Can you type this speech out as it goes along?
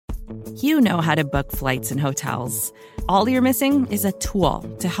You know how to book flights and hotels. All you're missing is a tool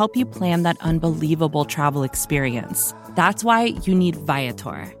to help you plan that unbelievable travel experience. That's why you need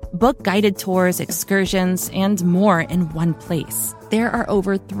Viator. Book guided tours, excursions, and more in one place. There are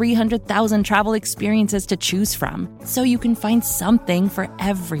over 300,000 travel experiences to choose from, so you can find something for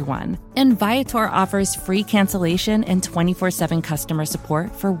everyone. And Viator offers free cancellation and 24/7 customer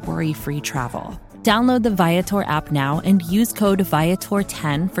support for worry-free travel. Download the Viator app now and use code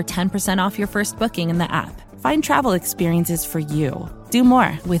Viator10 for 10% off your first booking in the app. Find travel experiences for you. Do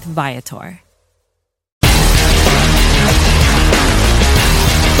more with Viator.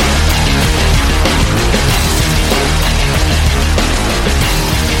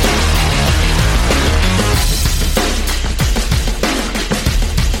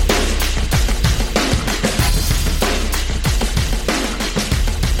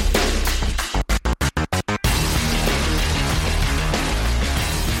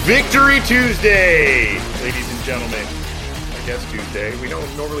 Victory Tuesday, ladies and gentlemen. I guess Tuesday. We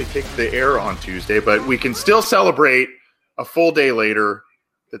don't normally take the air on Tuesday, but we can still celebrate a full day later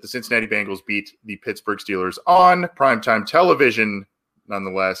that the Cincinnati Bengals beat the Pittsburgh Steelers on primetime television,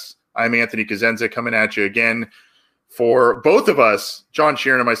 nonetheless. I'm Anthony Cosenza coming at you again for both of us, John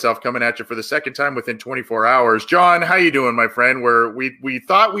Sheeran and myself, coming at you for the second time within 24 hours. John, how you doing, my friend? We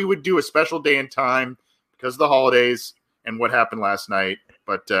thought we would do a special day and time because of the holidays and what happened last night.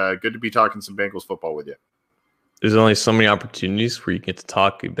 But good to be talking some Bengals football with you. There's only so many opportunities where you get to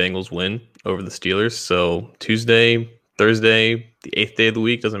talk a Bengals win over the Steelers. So Tuesday, Thursday, the 8th day of the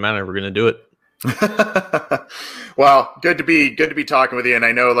week, doesn't matter. We're going to do it. Well, good to be talking with you. And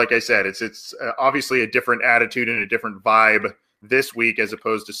I know, like I said, it's obviously a different attitude and a different vibe this week as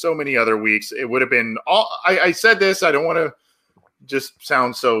opposed to so many other weeks. It would have been I said this. I don't want to just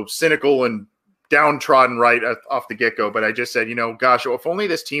sound so cynical and downtrodden right off the get-go, but I just said, gosh, if only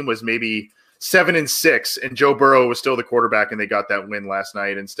this team was maybe 7-6 and Joe Burrow was still the quarterback and they got that win last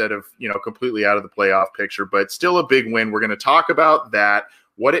night instead of, completely out of the playoff picture, but still a big win. We're going to talk about that,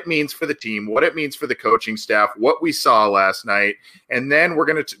 what it means for the team, what it means for the coaching staff, what we saw last night, and then we're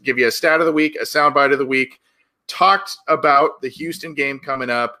going to give you a stat of the week, a soundbite of the week, talked about the Houston game coming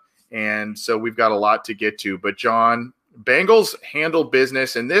up, and so we've got a lot to get to. But John, Bengals handle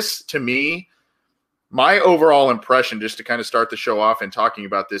business, and this, to me, my overall impression, just to kind of start the show off and talking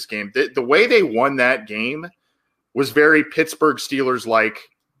about this game, the way they won that game was very Pittsburgh Steelers-like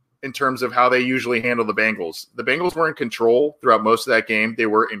in terms of how they usually handle the Bengals. The Bengals were in control throughout most of that game. They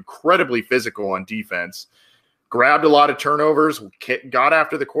were incredibly physical on defense, grabbed a lot of turnovers, got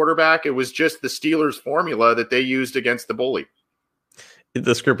after the quarterback. It was just the Steelers' formula that they used against the bully.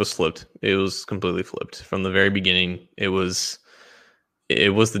 The script was flipped. It was completely flipped. From the very beginning, it was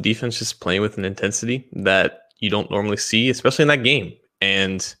the defense just playing with an intensity that you don't normally see, especially in that game.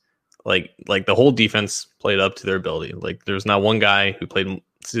 And like the whole defense played up to their ability. Like there's not one guy who played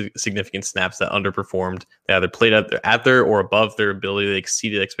significant snaps that underperformed. They either played at their or above their ability. They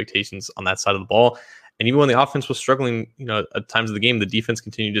exceeded expectations on that side of the ball. And even when the offense was struggling, at times of the game, the defense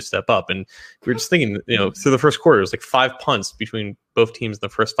continued to step up. And we were just thinking, through the first quarter, it was like 5 punts between both teams in the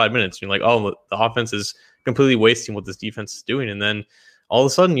first 5 minutes. And you're like, oh, the offense is completely wasting what this defense is doing. And then all of a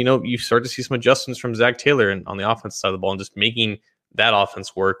sudden, you start to see some adjustments from Zach Taylor and on the offense side of the ball and just making that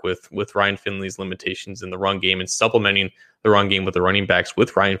offense work with Ryan Finley's limitations in the run game and supplementing the run game with the running backs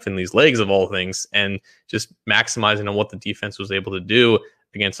with Ryan Finley's legs of all things and just maximizing on what the defense was able to do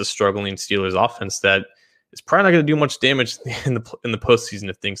against a struggling Steelers offense that is probably not going to do much damage in the postseason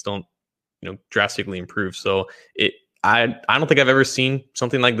if things don't drastically improve. So I don't think I've ever seen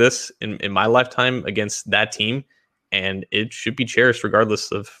something like this in my lifetime against that team. And it should be cherished regardless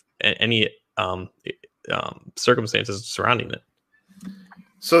of any circumstances surrounding it.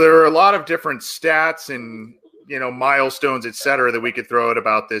 So there are a lot of different stats and, milestones, et cetera, that we could throw out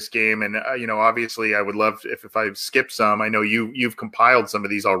about this game. And, obviously I would love if I skip some. I know you've compiled some of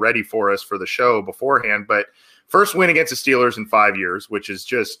these already for us for the show beforehand. But first win against the Steelers in 5 years, which is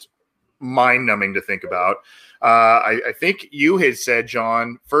just mind-numbing to think about. I think you had said,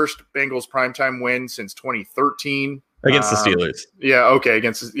 John, first Bengals primetime win since 2013 against the Steelers. Yeah, okay,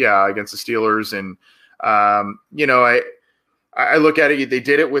 against the Steelers, and I look at it. They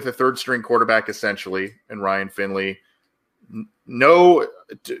did it with a third-string quarterback essentially, and Ryan Finley. No,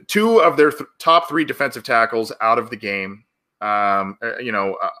 two of their top three defensive tackles out of the game.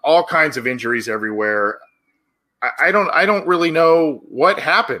 All kinds of injuries everywhere. I don't really know what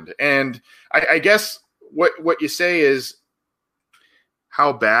happened, and I guess. What you say is,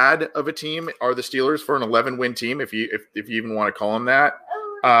 how bad of a team are the Steelers for an 11-win team, if you even want to call them that?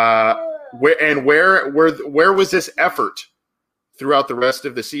 Where was this effort throughout the rest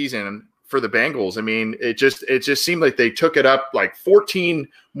of the season for the Bengals. I mean, it just seemed like they took it up like 14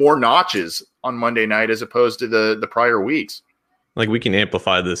 more notches on Monday night as opposed to the prior weeks. Like, we can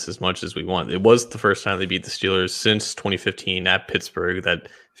amplify this as much as we want. It was the first time they beat the Steelers since 2015 at Pittsburgh. That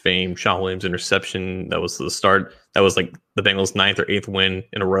famed Shawn Williams interception, that was the start. That was like the Bengals' 9th or 8th win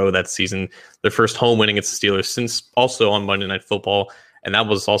in a row that season. Their first home win against the Steelers since also on Monday Night Football. And that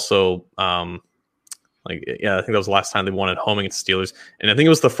was also, I think that was the last time they won at home against the Steelers. And I think it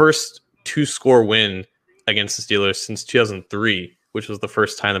was the first 2-score win against the Steelers since 2003. Which was the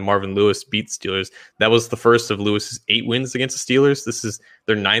first time that Marvin Lewis beat the Steelers. That was the first of Lewis's 8 wins against the Steelers. This is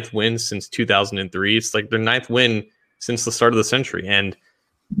their 9th win since 2003. It's like their 9th win since the start of the century. And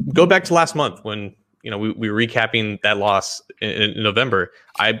go back to last month when we were recapping that loss in November.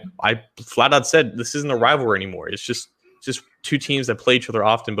 I flat out said this isn't a rivalry anymore. It's just two teams that play each other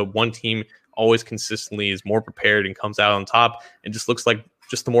often, but one team always consistently is more prepared and comes out on top and just looks like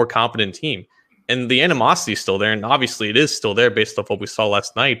just the more competent team. And the animosity is still there, and obviously it is still there based off what we saw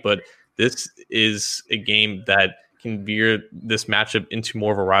last night. But this is a game that can veer this matchup into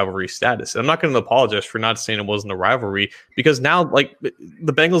more of a rivalry status. I'm not going to apologize for not saying it wasn't a rivalry, because now, like,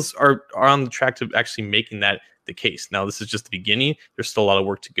 the Bengals are on the track to actually making that the case. Now, this is just the beginning. There's still a lot of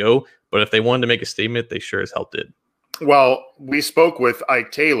work to go. But if they wanted to make a statement, they sure as hell did. Well, we spoke with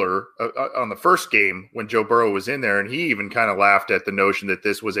Ike Taylor on the first game when Joe Burrow was in there, and he even kind of laughed at the notion that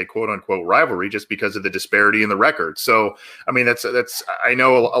this was a quote-unquote rivalry just because of the disparity in the record. So, I mean, that's I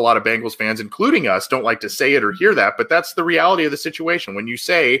know a lot of Bengals fans, including us, don't like to say it or hear that, but that's the reality of the situation. When you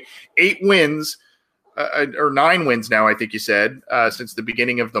say 8 wins or 9 wins now, I think you said, since the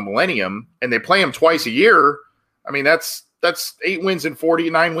beginning of the millennium, and they play them twice a year, I mean, that's 8 wins in 40,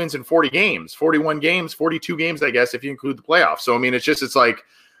 9 wins in 40 games, 41 games, 42 games, I guess, if you include the playoffs. So, I mean, it's like,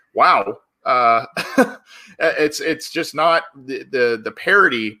 wow. It's just not the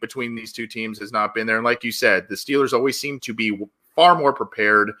parity between these two teams has not been there. And like you said, the Steelers always seem to be far more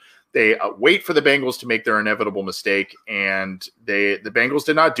prepared. They wait for the Bengals to make their inevitable mistake. And the Bengals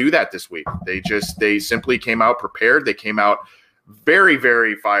did not do that this week. They simply came out prepared. They came out very,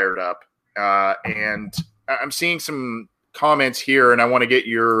 very fired up. And I'm seeing some comments here, and I want to get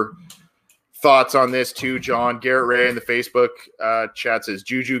your thoughts on this too, John. Garrett Ray in the Facebook chat says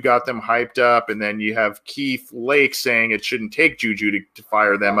Juju got them hyped up, and then you have Keith Lake saying it shouldn't take Juju to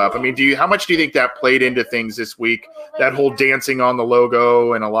fire them up. I mean, how much do you think that played into things this week, that whole dancing on the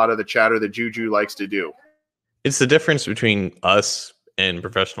logo and a lot of the chatter that Juju likes to do? It's the difference between us and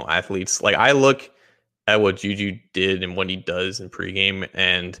professional athletes. Like, I look at what Juju did and what he does in pregame,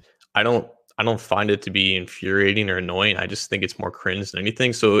 and I don't find it to be infuriating or annoying. I just think it's more cringe than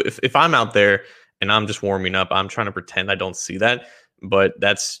anything. So if I'm out there and I'm just warming up, I'm trying to pretend I don't see that. But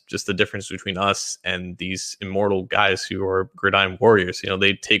that's just the difference between us and these immortal guys who are gridiron warriors.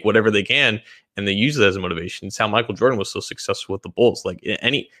 They take whatever they can and they use it as a motivation. It's how Michael Jordan was so successful with the Bulls. Like,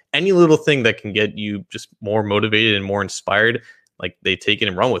 any little thing that can get you just more motivated and more inspired, like, they take it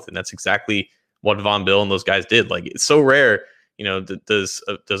and run with it. And that's exactly what Von Bill and those guys did. Like, it's so rare. Does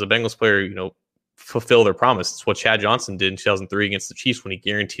a Bengals player, fulfill their promise? It's what Chad Johnson did in 2003 against the Chiefs when he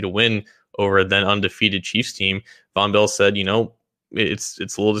guaranteed a win over a then undefeated Chiefs team. Von Bell said, it's a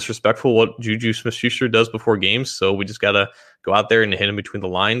little disrespectful what Juju Smith-Schuster does before games, so we just got to go out there and hit him between the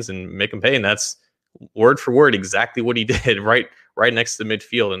lines and make him pay. And that's word for word exactly what he did right next to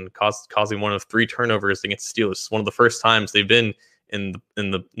midfield, and causing one of 3 turnovers against the Steelers. It's one of the first times they've been in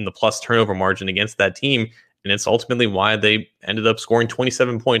the plus turnover margin against that team. And it's ultimately why they ended up scoring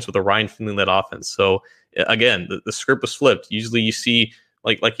 27 points with a Ryan Finley-led offense. So, again, the script was flipped. Usually you see,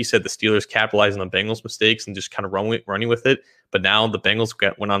 like you said, the Steelers capitalizing on Bengals mistakes and just kind of running with it. But now the Bengals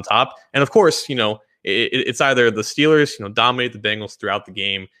went on top. And, of course, it's either the Steelers, dominate the Bengals throughout the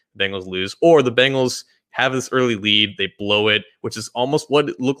game, the Bengals lose, or the Bengals have this early lead, they blow it, which is almost what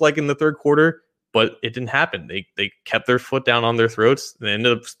it looked like in the third quarter. But it didn't happen. They kept their foot down on their throats. They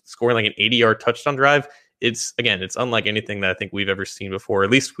ended up scoring like an 80-yard touchdown drive. It's unlike anything that I think we've ever seen before,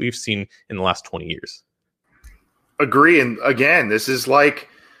 at least we've seen in the last 20 years. Agree. And again, this is like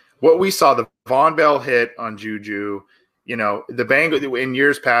what we saw, the Von Bell hit on Juju. The Bengals in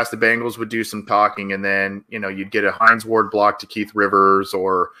years past, the Bengals would do some talking, and then, you'd get a Hines Ward block to Keith Rivers,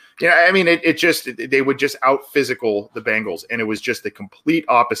 or, they would just out physical the Bengals. And it was just the complete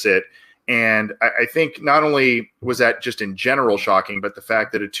opposite. And I think not only was that just in general shocking, but the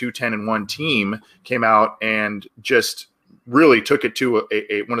fact that a 2-10-1 team came out and just really took it to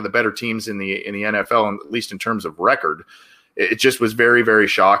one of the better teams in the NFL, at least in terms of record. It just was very, very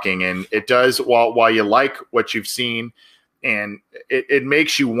shocking. And it does, while you like what you've seen, and it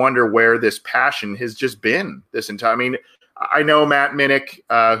makes you wonder where this passion has just been this entire. I mean, I know Matt Minnick,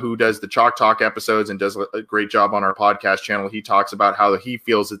 who does the Chalk Talk episodes and does a great job on our podcast channel. He talks about how he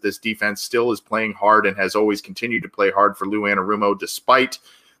feels that this defense still is playing hard and has always continued to play hard for Lou Anarumo, despite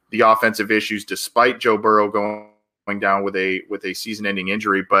the offensive issues, despite Joe Burrow going down with a season-ending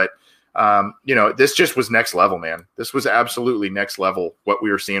injury. But this just was next level, man. This was absolutely next level, what we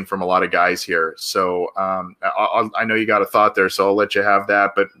were seeing from a lot of guys here. So I know you got a thought there, so I'll let you have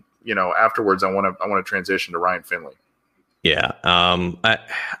that. But afterwards, I want to transition to Ryan Finley. Yeah,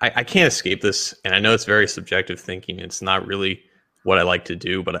 I can't escape this, and I know it's very subjective thinking. It's not really what I like to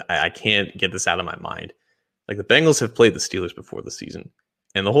do, but I can't get this out of my mind. Like, the Bengals have played the Steelers before the season,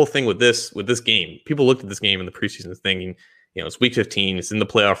 and the whole thing with this game, people looked at this game in the preseason thinking, it's week 15, it's in the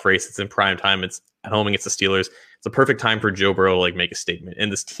playoff race, it's in prime time, it's at home against the Steelers. It's a perfect time for Joe Burrow to make a statement,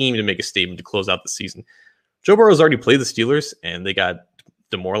 and this team to make a statement to close out the season. Joe Burrow's already played the Steelers, and they got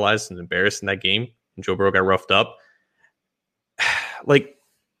demoralized and embarrassed in that game, and Joe Burrow got roughed up. Like,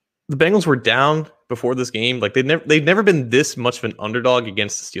 the Bengals were down before this game. Like, they've never been this much of an underdog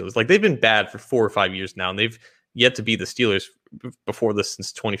against the Steelers. Like, they've been bad for 4 or 5 years now, and they've yet to beat the Steelers before this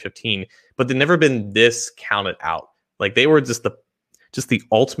since 2015. But they've never been this counted out. Like, they were just the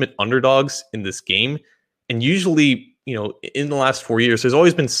ultimate underdogs in this game. And usually, in the last 4 years, there's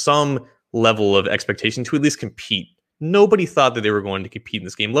always been some level of expectation to at least compete. Nobody thought that they were going to compete in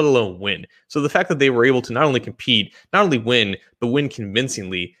this game, let alone win. So the fact that they were able to not only compete, not only win, but win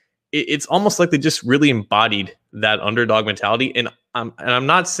convincingly, it's almost like they just really embodied that underdog mentality. And I'm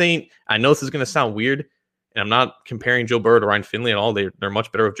not saying, I know this is going to sound weird, and I'm not comparing Joe Burrow to Ryan Finley at all. They're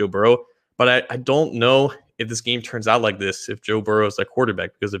much better with Joe Burrow. But I don't know if this game turns out like this if Joe Burrow is like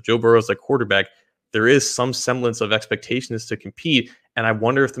quarterback. Because if Joe Burrow is like quarterback, there is some semblance of expectations to compete. And I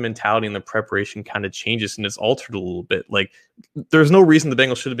wonder if the mentality and the preparation kind of changes and it's altered a little bit. Like, there's no reason the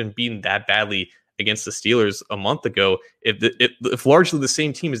Bengals should have been beaten that badly against the Steelers a month ago if largely the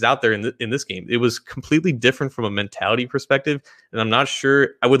same team is out there in this game. It was completely different from a mentality perspective. And I'm not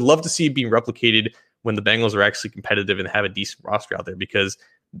sure. I would love to see it being replicated when the Bengals are actually competitive and have a decent roster out there, because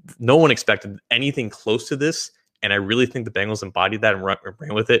no one expected anything close to this. And I really think the Bengals embodied that and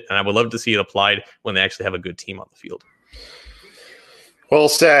ran with it. And I would love to see it applied when they actually have a good team on the field. Well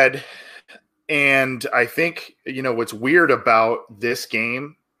said. And I think, what's weird about this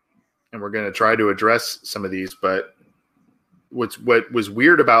game, and we're going to try to address some of these, but what was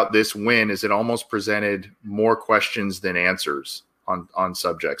weird about this win is it almost presented more questions than answers on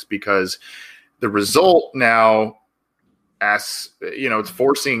subjects, because the result now, it's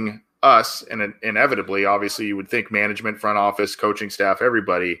forcing us, and inevitably, obviously, you would think management, front office, coaching staff,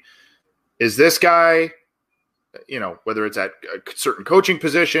 everybody, is this guy, whether it's at certain coaching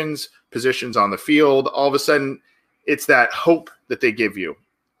positions on the field, all of a sudden it's that hope that they give you,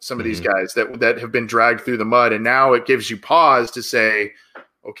 some of these guys that have been dragged through the mud. And now it gives you pause to say,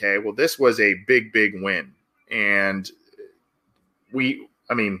 okay, well, this was a big, big win. And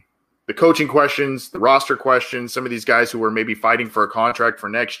the coaching questions, the roster questions, some of these guys who were maybe fighting for a contract for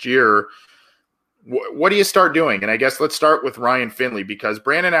next year, what do you start doing? And I guess let's start with Ryan Finley, because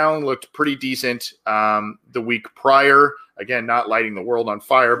Brandon Allen looked pretty decent the week prior. Again, not lighting the world on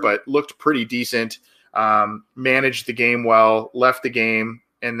fire, but looked pretty decent, managed the game well, left the game.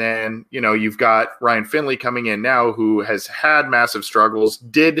 And then, you've got Ryan Finley coming in now, who has had massive struggles,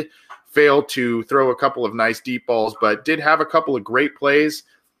 did fail to throw a couple of nice deep balls, but did have a couple of great plays.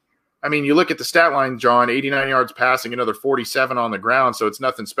 I mean, you look at the stat line, John, 89 yards passing, another 47 on the ground, so it's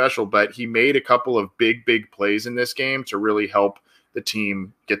nothing special, but he made a couple of big, big plays in this game to really help the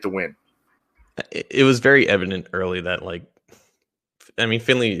team get the win. It was very evident early that,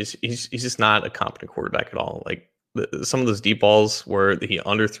 Finley, he's just not a competent quarterback at all. Some of those deep balls where he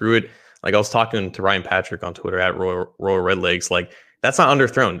underthrew it. I was talking to Ryan Patrick on Twitter at Royal Redlegs, that's not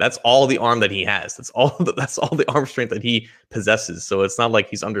underthrown. That's all the arm that he has. That's all the arm strength that he possesses. So it's not like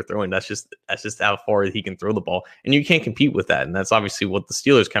he's underthrowing. That's just how far he can throw the ball. And you can't compete with that. And that's obviously what the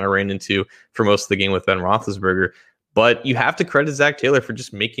Steelers kind of ran into for most of the game with Ben Roethlisberger. But you have to credit Zach Taylor for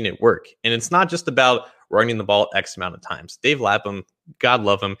just making it work. And it's not just about running the ball X amount of times. Dave Lapham, God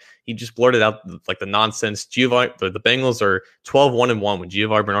love him, he just blurted out the nonsense. The Bengals are 12-1-1 when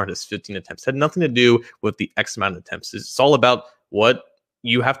Giovanni Bernard has 15 attempts. It had nothing to do with the X amount of attempts. It's all about what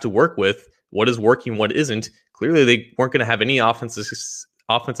you have to work with, what is working, what isn't. Clearly, they weren't going to have any offensive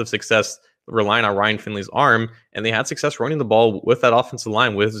success relying on Ryan Finley's arm, and they had success running the ball with that offensive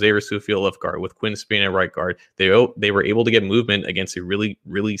line, with Xavier Su'a-Filo left guard, with Quinn Spain at right guard. They were able to get movement against a really,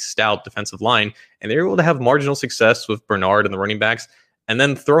 really stout defensive line, and they were able to have marginal success with Bernard and the running backs. And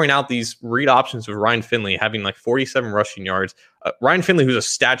then throwing out these read options with Ryan Finley, having 47 rushing yards. Ryan Finley, who's a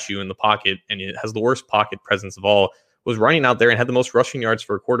statue in the pocket, and it has the worst pocket presence of all, was running out there and had the most rushing yards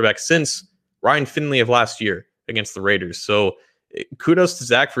for a quarterback since Ryan Finley of last year against the Raiders. So kudos to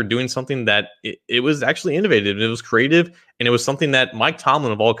Zach for doing something that it was actually innovative. It was creative, and it was something that Mike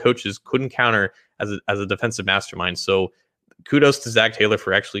Tomlin of all coaches couldn't counter as a defensive mastermind. So kudos to Zach Taylor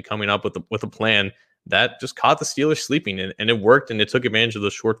for actually coming up with a plan that just caught the Steelers sleeping, and it worked, and it took advantage of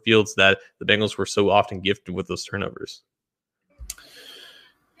those short fields that the Bengals were so often gifted with those turnovers.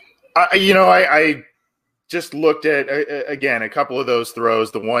 I just looked at, again, a couple of those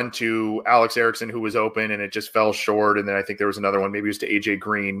throws, the one to Alex Erickson, who was open, and it just fell short. And then I think there was another one, maybe it was to AJ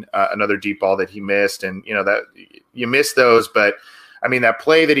Green, another deep ball that he missed. And, that you miss those, but I mean, that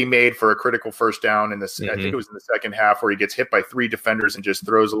play that he made for a critical first down in this, I think it was in the second half, where he gets hit by 3 defenders and just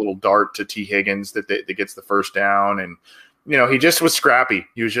throws a little dart to T. Higgins that gets the first down. And, he just was scrappy.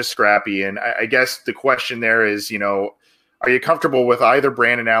 He was just scrappy. And I guess the question there is, are you comfortable with either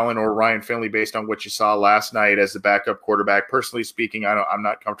Brandon Allen or Ryan Finley based on what you saw last night as the backup quarterback? Personally speaking, I'm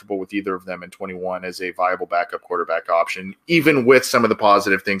not comfortable with either of them in 21 as a viable backup quarterback option, even with some of the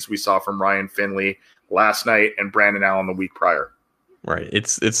positive things we saw from Ryan Finley last night and Brandon Allen the week prior. Right.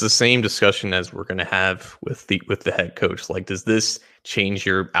 It's the same discussion as we're going to have with the head coach. Like, does this change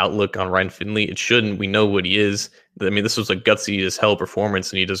your outlook on Ryan Finley? It shouldn't. We know what he is. I mean, this was a gutsy as hell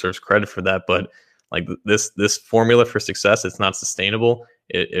performance, and he deserves credit for that. But like this formula for success, it's not sustainable.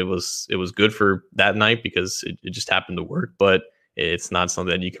 It was good for that night because it just happened to work, but it's not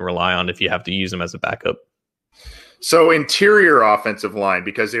something that you can rely on if you have to use him as a backup. So interior offensive line,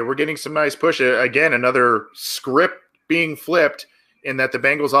 because they were getting some nice push. Again, another script being flipped in that the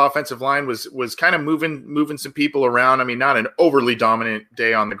Bengals offensive line was kind of moving some people around. I mean, not an overly dominant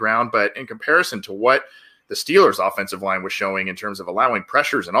day on the ground, but in comparison to what the Steelers offensive line was showing in terms of allowing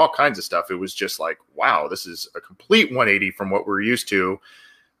pressures and all kinds of stuff, it was just like, wow, this is a complete 180 from what we're used to.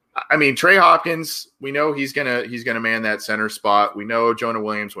 I mean, Trey Hopkins, we know he's gonna man that center spot. We know Jonah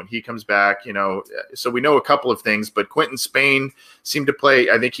Williams when he comes back, so we know a couple of things. But Quentin Spain seemed to play.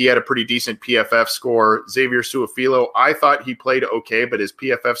 I think he had a pretty decent PFF score. Xavier Su'a-Filo, I thought he played okay, but his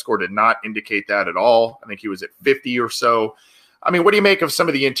PFF score did not indicate that at all. I think he was at 50 or so. I mean, what do you make of some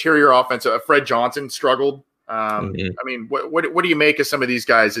of the interior offense? Fred Johnson struggled. I mean, what do you make of some of these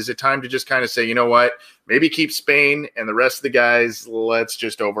guys? Is it time to just kind of say, you know what, maybe keep Spain and the rest of the guys, let's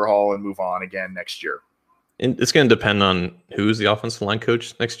just overhaul and move on again next year? And it's going to depend on who's the offensive line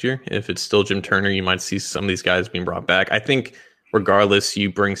coach next year. If it's still Jim Turner, you might see some of these guys being brought back. I think regardless,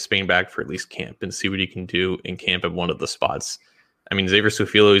 you bring Spain back for at least camp and see what he can do in camp at one of the spots. I mean, Xavier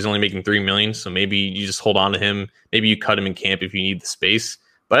Su'a-Filo, he's only making $3 million, so maybe you just hold on to him. Maybe you cut him in camp if you need the space.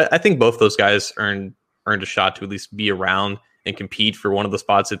 But I think both those guys earned a shot to at least be around and compete for one of the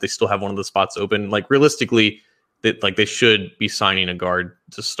spots if they still have one of the spots open. Like, realistically, they should be signing a guard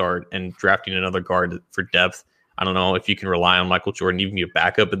to start and drafting another guard for depth. I don't know if you can rely on Michael Jordan even be a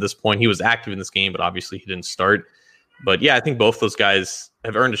backup at this point. He was active in this game, but obviously he didn't start. But yeah, I think both those guys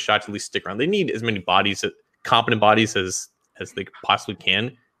have earned a shot to at least stick around. They need as many bodies, competent bodies as they possibly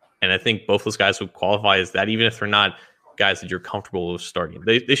can. And I think both those guys would qualify as that, even if they're not guys that you're comfortable with starting.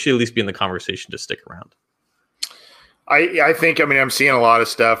 They should at least be in the conversation to stick around. I think, I'm seeing a lot of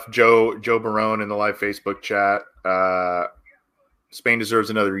stuff. Joe Barone in the live Facebook chat. Spain deserves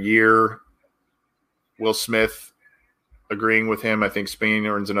another year. Will Smith agreeing with him. I think Spain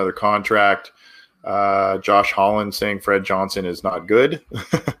earns another contract. Josh Holland saying Fred Johnson is not good.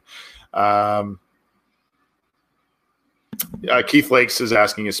 Keith Lakes is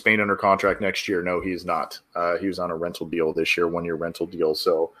asking, is Spain under contract next year? No, he is not. He was on a rental deal this year, 1-year rental deal.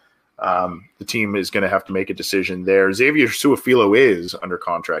 So the team is going to have to make a decision there. Xavier Su'a-Filo is under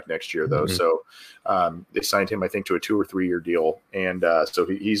contract next year, though. So they signed him, I think, to a 2 or 3 year deal. And so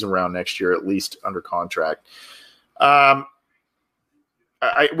he's around next year, at least under contract. I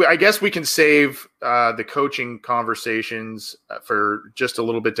guess we can save the coaching conversations for just a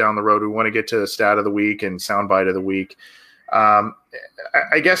little bit down the road. We want to get to stat of the week and soundbite of the week.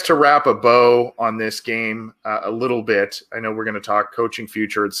 I guess to wrap a bow on this game a little bit, I know we're going to talk coaching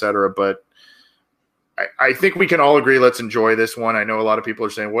future, et cetera, but I think we can all agree, let's enjoy this one. I know a lot of people are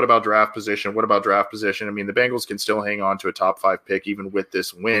saying, what about draft position? What about draft position? I mean, the Bengals can still hang on to a top 5 pick even with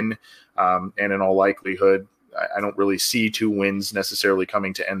this win. And in all likelihood, I don't really see 2 wins necessarily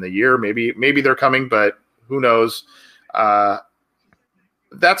coming to end the year. Maybe they're coming, but who knows?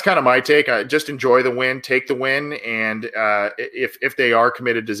 That's kind of my take. I just enjoy the win, take the win, and if they are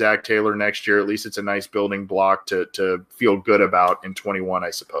committed to Zach Taylor next year, at least it's a nice building block to feel good about in 21,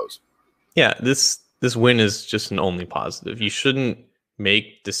 I suppose. Yeah, this win is just an only positive. You shouldn't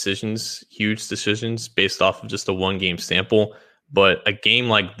make huge decisions based off of just a 1-game sample. But a game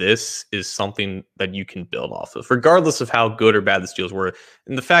like this is something that you can build off of, regardless of how good or bad the Steelers were.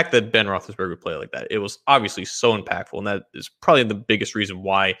 And the fact that Ben Roethlisberger would play like that, it was obviously so impactful. And that is probably the biggest reason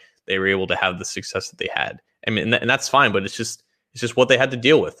why they were able to have the success that they had. I mean, and that's fine, but it's just what they had to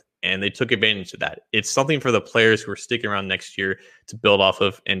deal with. And they took advantage of that. It's something for the players who are sticking around next year to build off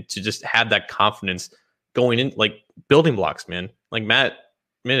of and to just have that confidence going in, like building blocks, man. Like Matt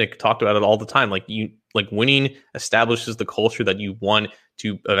Minnick talked about it all the time. Like winning establishes the culture that you want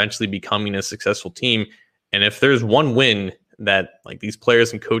to eventually becoming a successful team. And if there's one win that like these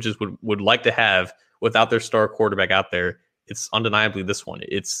players and coaches would like to have without their star quarterback out there, it's undeniably this one.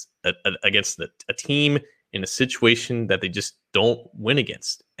 It's against a team in a situation that they just don't win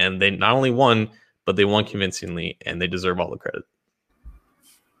against. And they not only won, but they won convincingly, and they deserve all the credit.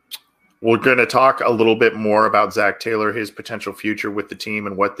 We're going to talk a little bit more about Zach Taylor, his potential future with the team,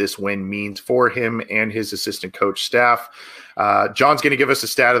 and what this win means for him and his assistant coach staff. John's going to give us a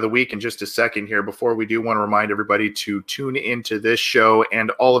stat of the week in just a second here. Before we do, want to remind everybody to tune into this show and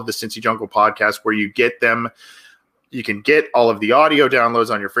all of the Cincy Jungle podcasts where you get them. You can get all of the audio downloads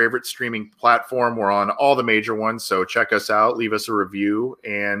on your favorite streaming platform. We're on all the major ones, so check us out. Leave us a review.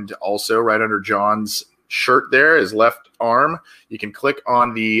 And also right under John's shirt there, his left arm, you can click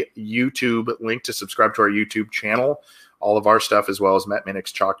on the YouTube link to subscribe to our YouTube channel. All of our stuff, as well as Matt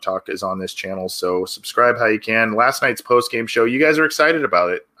Minnick's Chalk Talk, is on this channel, so subscribe how you can. Last night's post-game show, you guys are excited about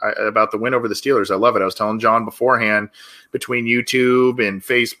it, about the win over the Steelers. I love it. I was telling John beforehand, between YouTube and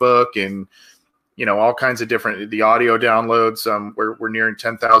Facebook and all kinds of different, the audio downloads, we're nearing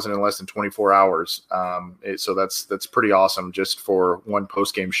 10,000 in less than 24 hours. So that's pretty awesome just for one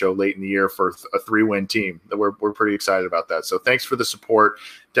post-game show late in the year for a 3-win team. We're pretty excited about that. So thanks for the support.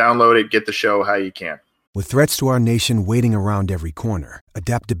 Download it, get the show how you can. With threats to our nation waiting around every corner,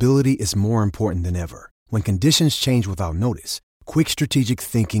 adaptability is more important than ever. When conditions change without notice, quick strategic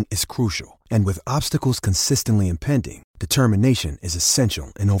thinking is crucial. And with obstacles consistently impending, determination is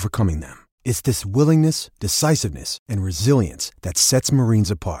essential in overcoming them. It's this willingness, decisiveness, and resilience that sets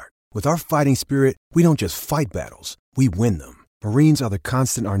Marines apart. With our fighting spirit, we don't just fight battles, we win them. Marines are the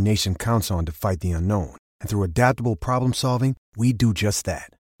constant our nation counts on to fight the unknown. And through adaptable problem solving, we do just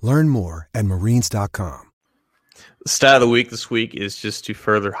that. Learn more at marines.com. The stat of the week this week is just to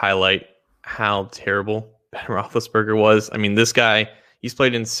further highlight how terrible Ben Roethlisberger was. I mean, this guy, he's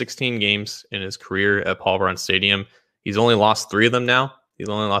played in 16 games in his career at Paul Brown Stadium. He's only lost 3 of them now. He's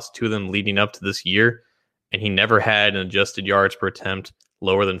only lost 2 of them leading up to this year, and he never had an adjusted yards per attempt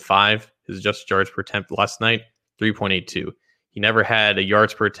lower than 5. His adjusted yards per attempt last night, 3.82. He never had a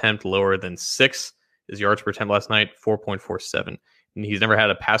yards per attempt lower than 6. His yards per attempt last night, 4.47. And he's never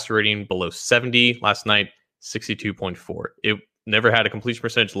had a passer rating below 70. Last night, 62.4. It never had a completion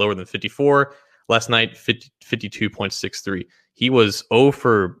percentage lower than 54. Last night, 52.63. He was 0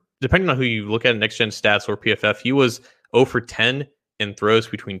 for, depending on who you look at, Next Gen Stats or PFF, he was 0 for 10 in throws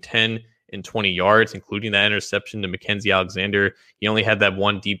between 10 and 20 yards, including that interception to Mackenzie Alexander. He only had that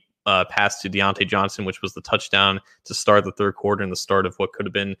one deep pass to Deontay Johnson, which was the touchdown to start the third quarter and the start of what could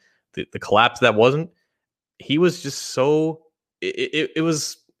have been the collapse that wasn't. He was just so it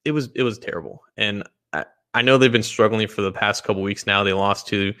was terrible. And I know they've been struggling for the past couple weeks now. They lost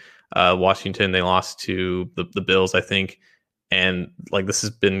to Washington. They lost to the Bills, I think. And like this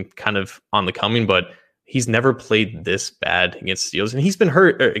has been kind of on the coming, but he's never played this bad against Steelers. And he's been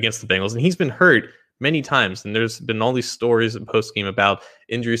hurt against the Bengals, and he's been hurt many times. And there's been all these stories in post-game about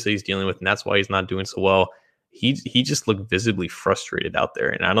injuries that he's dealing with, and that's why he's not doing so well. He just looked visibly frustrated out there.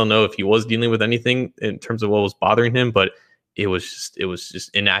 And I don't know if he was dealing with anything in terms of what was bothering him, but it was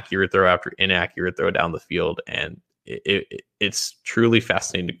just inaccurate throw after inaccurate throw down the field. And it's truly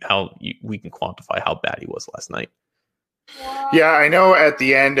fascinating how we can quantify how bad he was last night. Yeah, I know at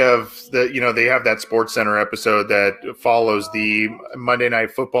the end of they have that Sports Center episode that follows the Monday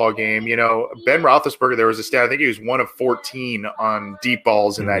Night Football game. Ben Roethlisberger, there was a stat, I think he was 1 of 14 on deep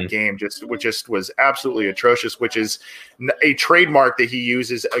balls in that game, which was absolutely atrocious, which is a trademark that he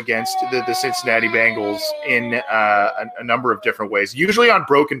uses against the Cincinnati Bengals in a number of different ways, usually on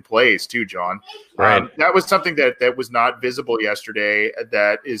broken plays too, John. Right. That was something that was not visible yesterday.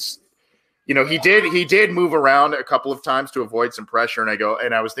 That is – he did move around a couple of times to avoid some pressure,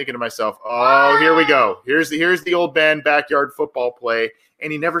 and I was thinking to myself, oh, here we go. Here's the old Ben backyard football play,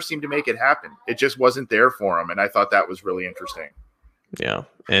 and he never seemed to make it happen. It just wasn't there for him, and I thought that was really interesting. Yeah,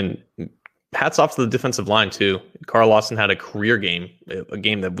 and hats off to the defensive line too. Carl Lawson had a career game, a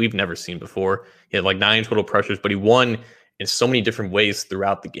game that we've never seen before. He had like 9 total pressures, but he won in so many different ways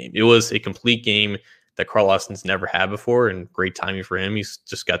throughout the game. It was a complete game that Carl Lawson's never had before, and great timing for him. He's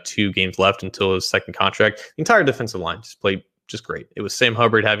just got 2 games left until his second contract. The entire defensive line just played just great. It was Sam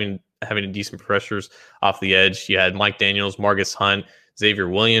Hubbard having a decent pressures off the edge. You had Mike Daniels, Marcus Hunt, Xavier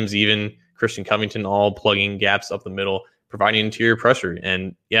Williams, even Christian Covington, all plugging gaps up the middle, providing interior pressure.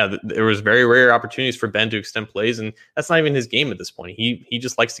 And yeah, there was very rare opportunities for Ben to extend plays, and that's not even his game at this point. He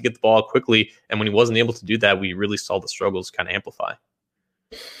just likes to get the ball out quickly, and when he wasn't able to do that, we really saw the struggles kind of amplify.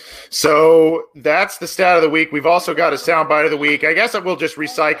 So that's the stat of the week. We've also got a soundbite of the week. I guess I will just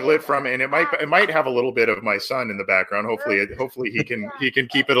recycle it from, and it might have a little bit of my son in the background. Hopefully he can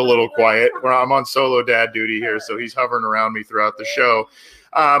keep it a little quiet. I'm on solo dad duty here, so he's hovering around me throughout the show.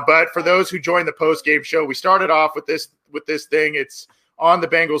 But for those who joined the post-game show, we started off with this thing. It's on the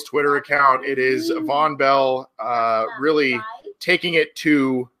Bengals Twitter account. It is Von Bell really taking it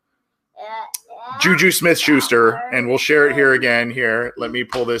to Juju Smith-Schuster, and we'll share it here again. Here, let me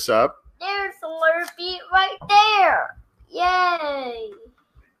pull this up. There's a Slurpee right there. Yay.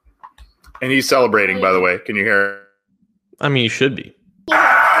 And he's celebrating, by the way. Can you hear it? I mean, you should be. All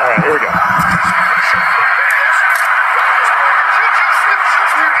right, here we go.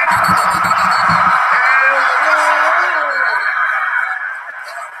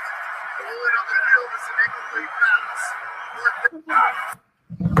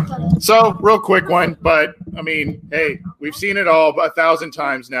 So, real quick one, but, I mean, hey, we've seen it all 1,000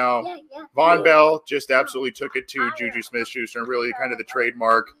 times now. Von Bell just absolutely took it to Juju Smith-Schuster, and really kind of the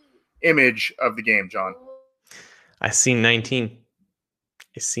trademark image of the game, John. I see 19.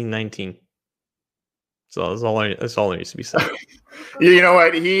 So that's all there needs to be said. You know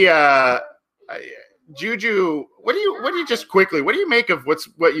what? Juju, what do you make of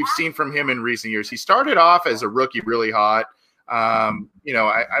what you've seen from him in recent years? He started off as a rookie really hot. I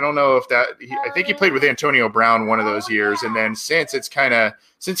don't know if I think he played with Antonio Brown one of those years. And then since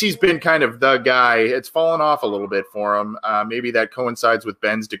he's been kind of the guy, it's fallen off a little bit for him. Maybe that coincides with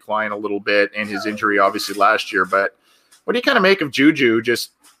Ben's decline a little bit and his injury obviously last year. But what do you kind of make of Juju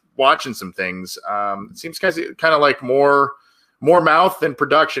just watching some things? It seems kind of like more mouth than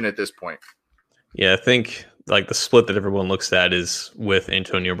production at this point. Yeah, I think like the split that everyone looks at is with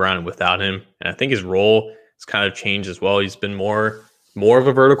Antonio Brown and without him. And I think his role has kind of changed as well. He's been more of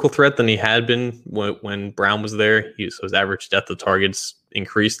a vertical threat than he had been when Brown was there. So his average depth of targets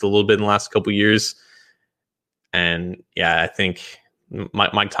increased a little bit in the last couple of years. And yeah, I think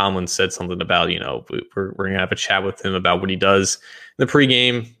Mike Tomlin said something about, we're going to have a chat with him about what he does in the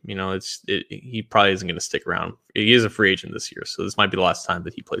pregame. He probably isn't going to stick around. He is a free agent this year, so this might be the last time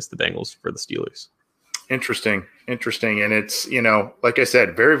that he plays the Bengals for the Steelers. Interesting. And it's, like I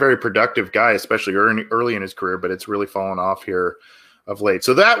said, very, very productive guy, especially early in his career, but it's really fallen off here of late.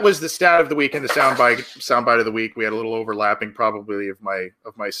 So that was the stat of the week and the soundbite of the week. We had a little overlapping probably of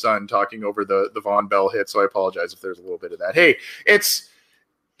my son talking over the Von Bell hit. So I apologize if there's a little bit of that. Hey, it's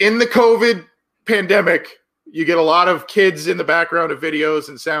in the COVID pandemic. You get a lot of kids in the background of videos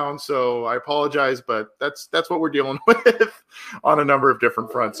and sounds, so I apologize, but that's what we're dealing with on a number of different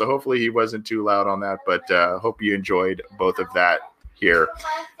fronts. So hopefully he wasn't too loud on that, but hope you enjoyed both of that here.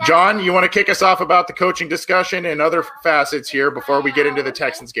 John, you want to kick us off about the coaching discussion and other facets here before we get into the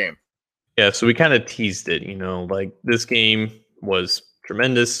Texans game? Yeah, so we kind of teased it, like this game was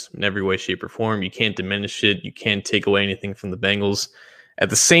tremendous in every way, shape, or form. You can't diminish it. You can't take away anything from the Bengals. At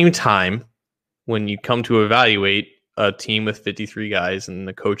the same time, when you come to evaluate a team with 53 guys and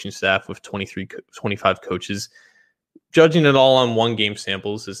the coaching staff with 25 coaches, judging it all on one game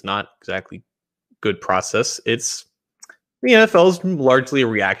samples is not exactly good process. It's the NFL is largely a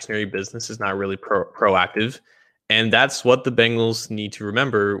reactionary business. It's not really proactive. And that's what the Bengals need to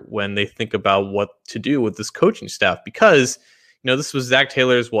remember when they think about what to do with this coaching staff, because, this was Zach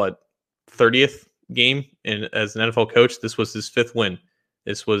Taylor's 30th game as an NFL coach. This was his 5th win.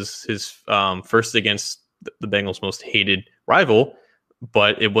 This was his first against the Bengals' most hated rival,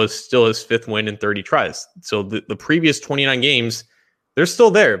 but it was still his 5th win in 30 tries. So the previous 29 games, they're still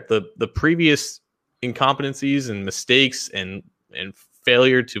there. The previous incompetencies and mistakes and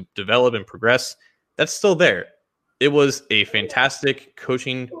failure to develop and progress, that's still there. It was a fantastic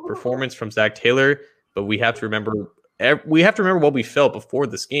coaching performance from Zach Taylor, but we have to remember what we felt before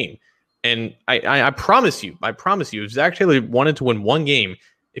this game. And I promise you, if Zach Taylor wanted to win one game,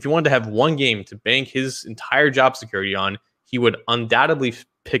 if he wanted to have one game to bank his entire job security on, he would undoubtedly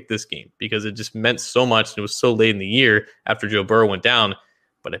pick this game because it just meant so much. And it was so late in the year after Joe Burrow went down.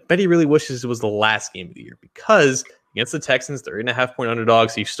 But I bet he really wishes it was the last game of the year because against the Texans, they're 8.5-point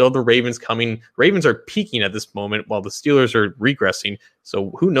underdogs. You still have the Ravens coming. Ravens are peaking at this moment while the Steelers are regressing.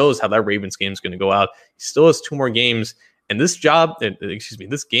 So who knows how that Ravens game is going to go out. He still has 2 more games. And this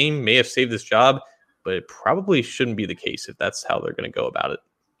game may have saved this job, but it probably shouldn't be the case if that's how they're going to go about it.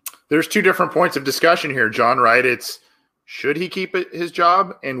 There's 2 different points of discussion here, John, right? It's Should he keep his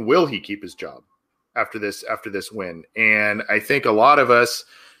job, and will he keep his job after this win? And I think a lot of us,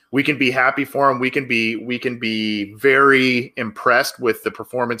 we can be happy for him. We can be very impressed with the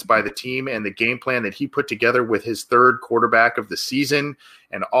performance by the team and the game plan that he put together with his third quarterback of the season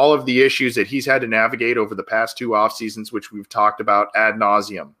and all of the issues that he's had to navigate over the past 2 off seasons, which we've talked about ad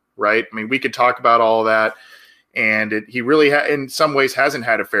nauseum, right? I mean, we could talk about all of that. And he really, in some ways, hasn't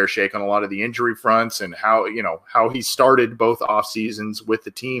had a fair shake on a lot of the injury fronts and how he started both off seasons with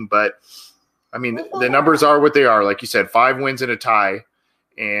the team. But I mean, the numbers are what they are. Like you said, 5 wins and a tie,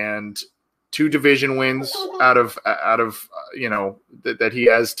 and 2 division wins out of that he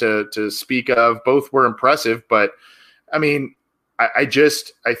has to speak of. Both were impressive, but I mean, I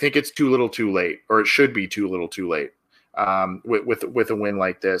think it's too little, too late, or it should be too little, too late with a win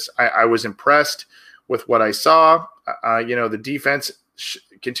like this. I was impressed with what I saw. The defense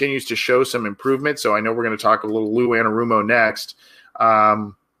continues to show some improvement. So I know we're going to talk a little Lou Anarumo next.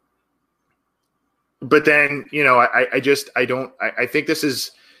 But then, I think this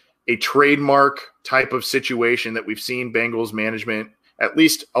is a trademark type of situation that we've seen Bengals management at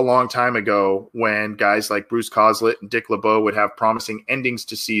least a long time ago, when guys like Bruce Coslet and Dick LeBeau would have promising endings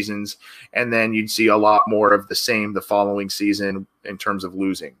to seasons, and then you'd see a lot more of the same the following season in terms of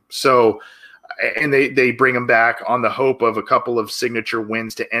losing. So, and they bring them back on the hope of a couple of signature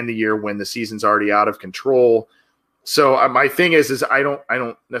wins to end the year when the season's already out of control. So my thing is I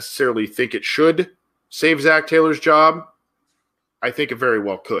don't necessarily think it should save Zach Taylor's job. I think it very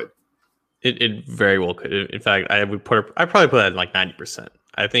well could. It very well could. In fact, I probably put that at like 90%.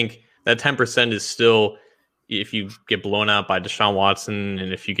 I think that 10% is still, if you get blown out by Deshaun Watson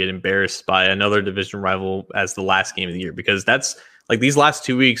and if you get embarrassed by another division rival as the last game of the year, because that's like these last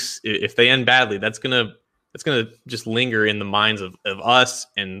 2 weeks, if they end badly, that's gonna just linger in the minds of us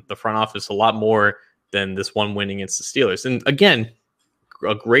and the front office a lot more than this one win against the Steelers. And again,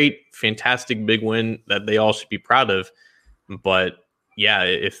 a great, fantastic big win that they all should be proud of. But yeah,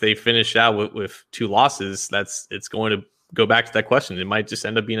 if they finish out with 2 losses, it's going to go back to that question. It might just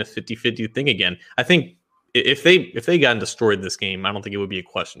end up being a 50-50 thing again. I think if they got destroyed this game, I don't think it would be a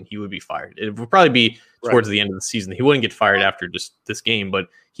question. He would be fired. It would probably be towards the end of the season. He wouldn't get fired after just this game, but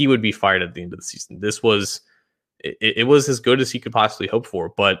he would be fired at the end of the season. This was it was as good as he could possibly hope for.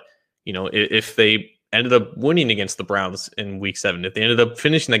 But if they ended up winning against the Browns in Week 7, if they ended up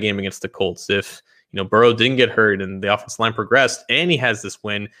finishing that game against the Colts, if Burrow didn't get hurt and the offensive line progressed and he has this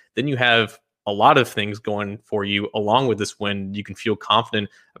win, then you have a lot of things going for you along with this win. You can feel confident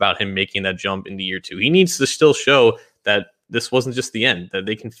about him making that jump into year 2. He needs to still show that this wasn't just the end, that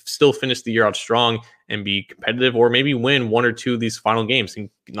they can still finish the year out strong and be competitive, or maybe win 1 or 2 of these final games and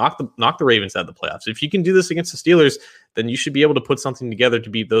knock the Ravens out of the playoffs. If you can do this against the Steelers, then you should be able to put something together to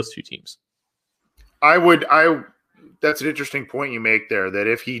beat those 2 teams. That's an interesting point you make there, that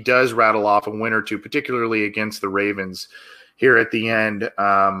if he does rattle off a win or 2, particularly against the Ravens here at the end,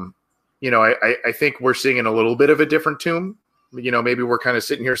 I think we're seeing a little bit of a different tune. Maybe we're kind of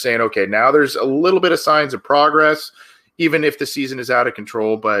sitting here saying, okay, now there's a little bit of signs of progress, even if the season is out of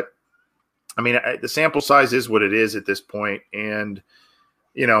control. But I mean, the sample size is what it is at this point. And,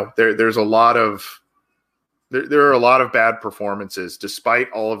 there's a lot of, there are a lot of bad performances,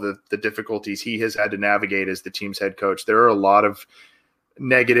 despite all of the difficulties he has had to navigate as the team's head coach. There are a lot of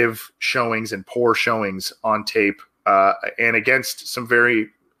negative showings and poor showings on tape, and against some very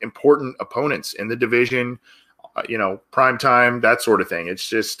important opponents in the division, Primetime, that sort of thing. It's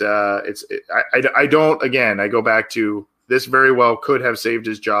just, I go back to, this very well could have saved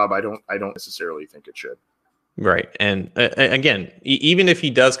his job. I don't necessarily think it should. Right. And again, even if he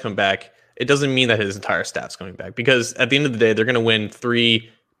does come back, it doesn't mean that his entire staff's coming back, because at the end of the day, they're going to win 3,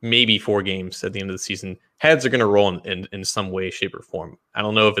 maybe 4 games at the end of the season. Heads are going to roll in some way, shape, or form. I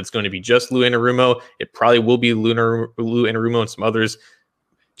don't know if it's going to be just Lou Anarumo. It probably will be Lou Anarumo and some others.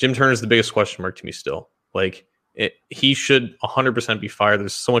 Jim Turner is the biggest question mark to me still. He should 100% be fired.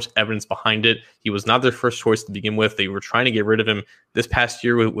 There's so much evidence behind it. He was not their first choice to begin with. They were trying to get rid of him this past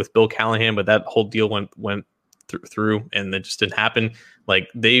year with Bill Callahan, but that whole deal went through and it just didn't happen.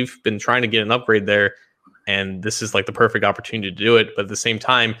 They've been trying to get an upgrade there, and this is the perfect opportunity to do it. But at the same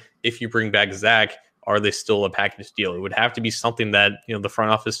time, if you bring back Zach, are they still a package deal? It would have to be something that the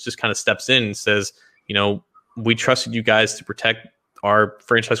front office just kind of steps in and says, we trusted you guys to protect our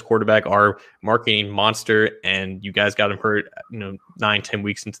franchise quarterback, our marketing monster, and you guys got him hurt 9-10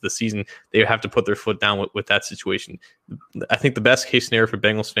 weeks into the season. They have to put their foot down with that situation. I think the best case scenario for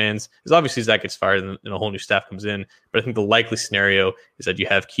Bengals fans is obviously Zach gets fired and a whole new staff comes in, but I think the likely scenario is that you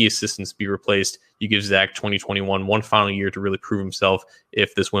have key assistants be replaced. You give Zach 2021 one final year to really prove himself,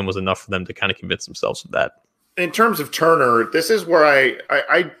 if this win was enough for them to kind of convince themselves of that. in terms of Turner, this is where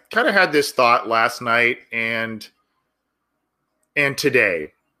I kind of had this thought last night and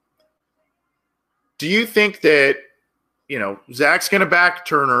today. Do you think that, Zach's going to back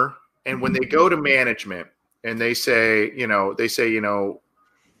Turner, and when they go to management and they say,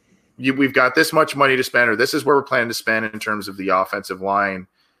 we've got this much money to spend, or this is where we're planning to spend in terms of the offensive line.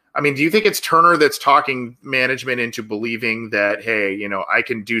 I mean, do you think it's Turner that's talking management into believing that, hey, I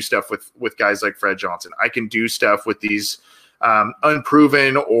can do stuff with guys like Fred Johnson. I can do stuff with these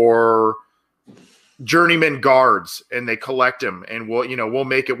unproven or journeyman guards, and they collect them, and we'll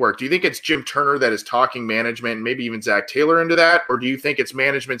make it work. Do you think it's Jim Turner that is talking management, and maybe even Zach Taylor into that? Or do you think it's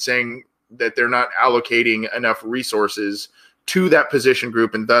management saying that they're not allocating enough resources to that position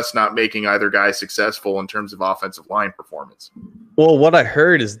group and thus not making either guy successful in terms of offensive line performance? Well, what I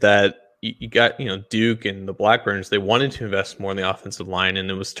heard is that you got, Duke and the Blackburns, they wanted to invest more in the offensive line,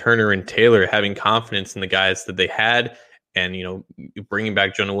 and it was Turner and Taylor having confidence in the guys that they had. And, bringing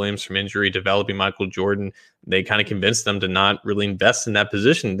back Jonah Williams from injury, developing Michael Jordan, they kind of convinced them to not really invest in that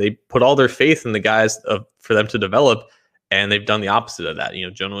position. They put all their faith in the guys for them to develop, and they've done the opposite of that.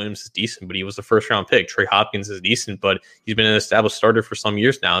 Jonah Williams is decent, but he was a first-round pick. Trey Hopkins is decent, but he's been an established starter for some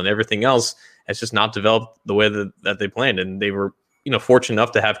years now, and everything else has just not developed the way that they planned. And they were, fortunate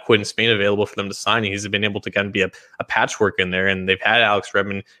enough to have Quinn Spain available for them to sign. He's been able to kind of be a patchwork in there, and they've had Alex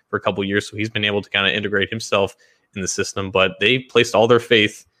Redmond for a couple of years, so he's been able to kind of integrate himself in the system. But they placed all their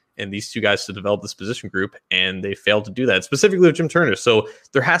faith in these two guys to develop this position group, and they failed to do that, specifically with Jim Turner. So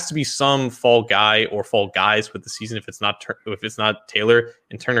there has to be some fall guy or fall guys with the season if it's not Taylor,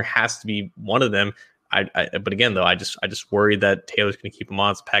 and Turner has to be one of them. But again, though, I just worry that Taylor's going to keep him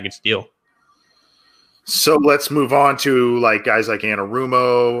on as a package deal. So let's move on to guys like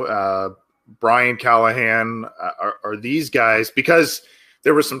Anarumo, Brian Callahan. Are these guys, because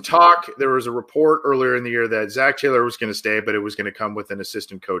there was some talk, there was a report earlier in the year that Zach Taylor was going to stay, but it was going to come with an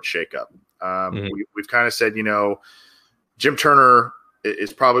assistant coach shakeup. We've kind of said, Jim Turner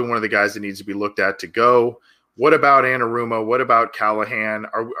is probably one of the guys that needs to be looked at to go. What about Anarumo? What about Callahan?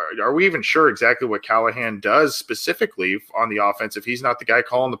 Are we even sure exactly what Callahan does specifically on the offense if he's not the guy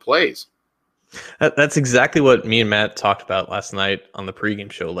calling the plays? That's exactly what me and Matt talked about last night on the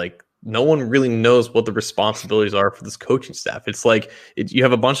pregame show. No one really knows what the responsibilities are for this coaching staff. It's you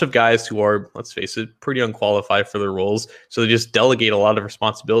have a bunch of guys who are, let's face it, pretty unqualified for their roles. So they just delegate a lot of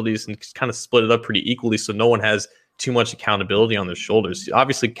responsibilities and kind of split it up pretty equally, so no one has too much accountability on their shoulders.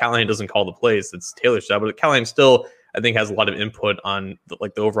 Obviously, Callahan doesn't call the plays. That's Taylor's job. But Callahan still, I think, has a lot of input on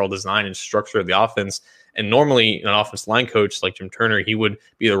the overall design and structure of the offense. And normally, an offensive line coach like Jim Turner, he would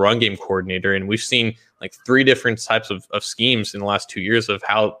be the run game coordinator. And we've seen 3 different types of schemes in the last 2 years of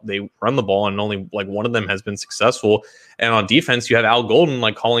how they run the ball, and only one of them has been successful. And on defense, you have Al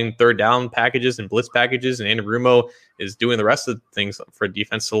Golden calling third down packages and blitz packages, and Anarumo is doing the rest of the things for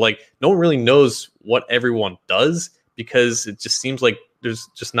defense. So no one really knows what everyone does, because it just seems like there's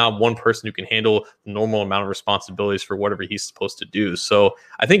just not one person who can handle the normal amount of responsibilities for whatever he's supposed to do. So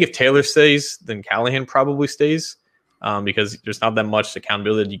I think if Taylor stays, then Callahan probably stays, because there's not that much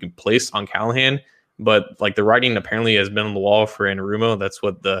accountability that you can place on Callahan. But the writing apparently has been on the wall for Anarumo. That's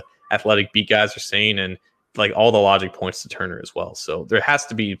what the athletic beat guys are saying. And all the logic points to Turner as well. So there has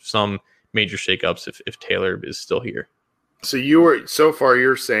to be some major shakeups if Taylor is still here. So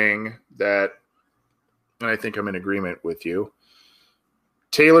you're saying that, and I think I'm in agreement with you,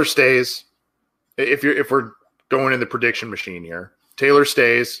 Taylor stays. If we're going in the prediction machine here, Taylor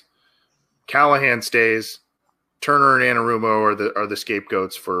stays, Callahan stays, Turner and Anarumo are the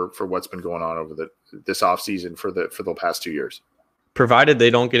scapegoats for what's been going on over this offseason for the past 2 years. Provided they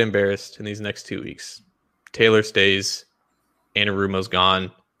don't get embarrassed in these next 2 weeks. Taylor stays, Anarumo's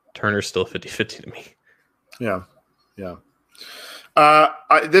gone, Turner's still 50-50 to me. Yeah.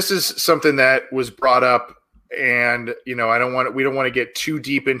 This is something that was brought up, and we don't want to get too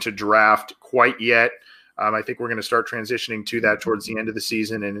deep into draft quite yet. I think we're going to start transitioning to that towards the end of the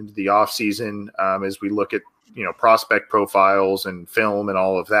season and into the off season, as we look at prospect profiles and film and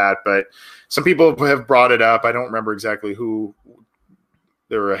all of that. But some people have brought it up. I don't remember exactly who.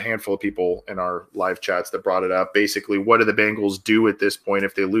 There were a handful of people in our live chats that brought it up. Basically, what do the Bengals do at this point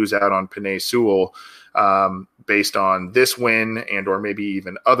if they lose out on Penei Sewell, based on this win and or maybe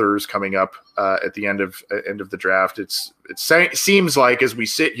even others coming up at the end of the draft? It seems like, as we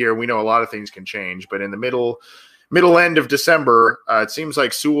sit here, we know a lot of things can change, but in the middle end of December, it seems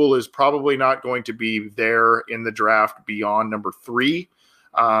like Sewell is probably not going to be there in the draft beyond number 3.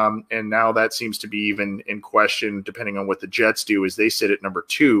 And now that seems to be even in question, depending on what the Jets do, as they sit at number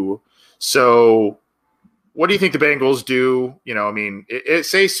 2. So what do you think the Bengals do? I mean,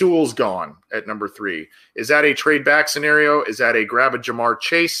 say Sewell's gone at number 3. Is that a trade back scenario? Is that a grab a Jamar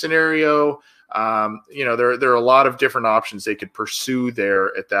Chase scenario? There are a lot of different options they could pursue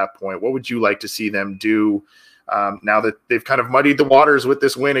there at that point. What would you like to see them do now that they've kind of muddied the waters with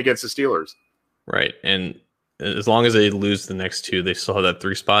this win against the Steelers? Right. And as long as they lose the next 2, they still have that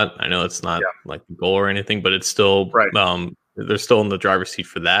 3 spot. I know it's not like the goal or anything, but it's still right. They're still in the driver's seat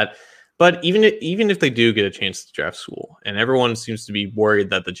for that. But even if they do get a chance to draft Sewell, and everyone seems to be worried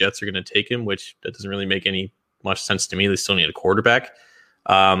that the Jets are going to take him, which that doesn't really make any much sense to me. They still need a quarterback.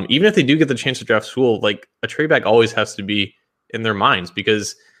 Even if they do get the chance to draft Sewell, like a trade back always has to be in their minds,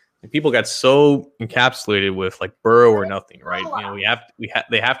 because people got so encapsulated with like Burrow or nothing, right?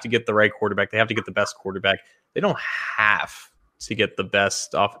 They have to get the right quarterback. They have to get the best quarterback. They don't have to get the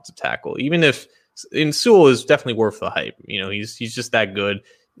best offensive tackle, even if. And Sewell is definitely worth the hype. He's just that good.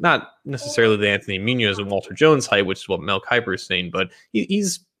 Not necessarily the Anthony Munoz and Walter Jones hype, which is what Mel Kiper is saying, but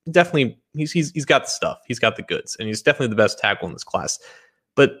he's definitely he's got the stuff. He's got the goods, and he's definitely the best tackle in this class.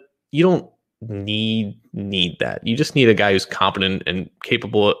 But you don't need that. You just need a guy who's competent and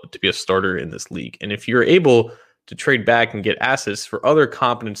capable to be a starter in this league. And if you're able to trade back and get assets for other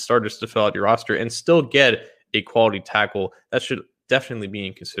competent starters to fill out your roster and still get a quality tackle, that should definitely be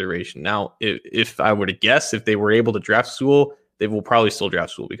in consideration. Now, if I were to guess, if they were able to draft Sewell, they will probably still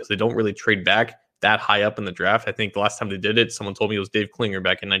draft Sewell because they don't really trade back that high up in the draft. I think the last time they did it, someone told me it was Dave Klinger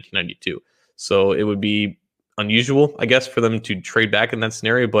back in 1992. So it would be unusual, I guess, for them to trade back in that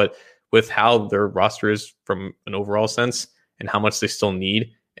scenario. But with how their roster is from an overall sense and how much they still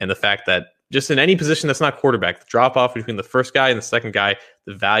need, and the fact that just in any position that's not quarterback, the drop off between the first guy and the second guy,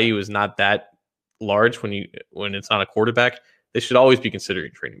 the value is not that large when it's not a quarterback. They should always be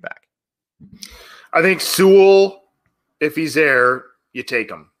considering trading back. I think Sewell, if he's there, you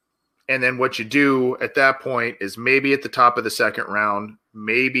take him. And then what you do at that point is maybe at the top of the second round,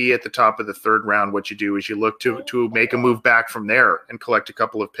 maybe at the top of the third round, what you do is you look to make a move back from there and collect a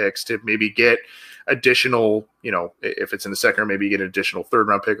couple of picks to maybe get additional, if it's in the second, maybe you get an additional third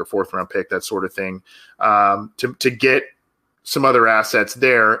round pick or fourth round pick, that sort of thing, to get some other assets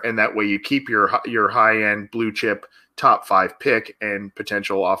there. And that way you keep your high end blue chip top 5 pick and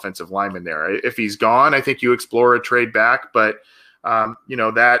potential offensive lineman there. If he's gone, I think you explore a trade back, but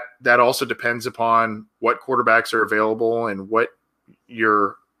that also depends upon what quarterbacks are available and what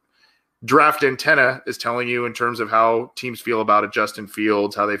your draft antenna is telling you in terms of how teams feel about a Justin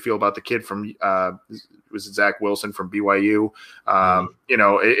Fields, how they feel about the kid from was it Zach Wilson from BYU.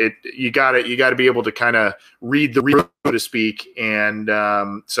 You got to be able to kind of read the room, so to speak. And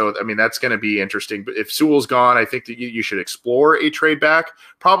so, I mean, that's going to be interesting. But if Sewell's gone, I think that you should explore a trade back.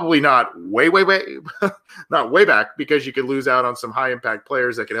 Probably not way not way back, because you could lose out on some high impact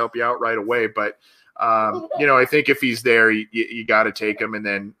players that could help you out right away. But I think if he's there, you got to take him, and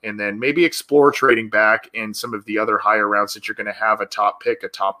then maybe explore trading back in some of the other higher rounds that you're going to have a top pick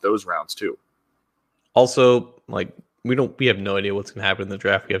atop those rounds too. Also, like we have no idea what's going to happen in the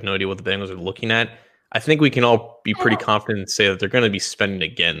draft. We have no idea what the Bengals are looking at. I think we can all be pretty confident and say that they're going to be spending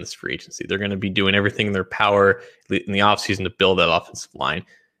again this free agency. They're going to be doing everything in their power in the offseason to build that offensive line.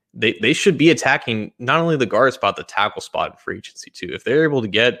 They should be attacking not only the guard spot, the tackle spot in free agency too. If they're able to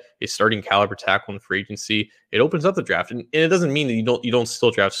get a starting caliber tackle in free agency, it opens up the draft. And it doesn't mean that you don't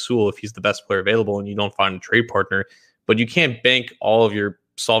still draft Sewell if he's the best player available and you don't find a trade partner, but you can't bank all of your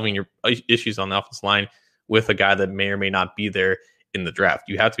solving your issues on the offensive line with a guy that may or may not be there in the draft.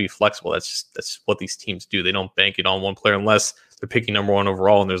 You have to be flexible. That's what these teams do. They don't bank it on one player unless they're picking number 1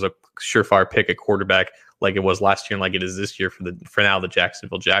 overall and there's a surefire pick at quarterback like it was last year and like it is this year for now the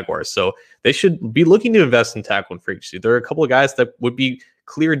Jacksonville Jaguars. So they should be looking to invest in tackle and free agency. There are a couple of guys that would be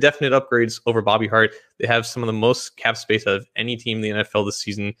clear, definite upgrades over Bobby Hart. They have some of the most cap space out of any team in the NFL this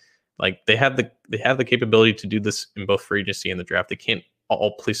season. Like they have the capability to do this in both free agency and the draft. They can't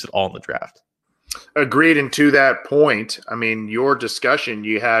all place it all in the draft. Agreed. And to that point, I mean, your discussion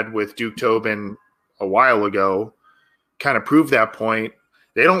you had with Duke Tobin a while ago kind of proved that point.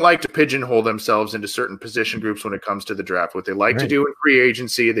 They don't like to pigeonhole themselves into certain position groups when it comes to the draft. What they like to do in free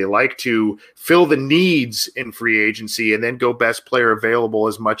agency, they like to fill the needs in free agency and then go best player available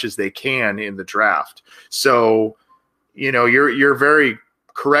as much as they can in the draft. So, you're very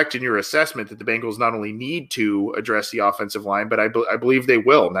correct in your assessment that the Bengals not only need to address the offensive line, but I believe they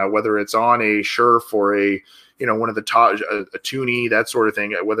will. Now, whether it's on a Scherf or one of the top, a Tooney, that sort of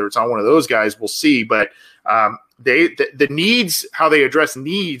thing, whether it's on one of those guys, we'll see. But the needs, how they address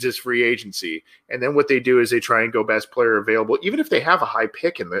needs is free agency. And then what they do is they try and go best player available, even if they have a high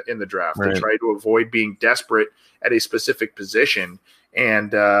pick in the draft. Right. They try to avoid being desperate at a specific position.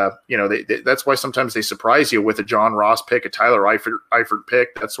 And, that's why sometimes they surprise you with a John Ross pick, a Tyler Eifert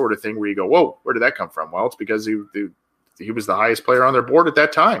pick, that sort of thing where you go, whoa, where did that come from? Well, it's because he was the highest player on their board at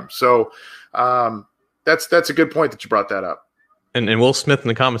that time. So that's a good point that you brought that up. And Will Smith in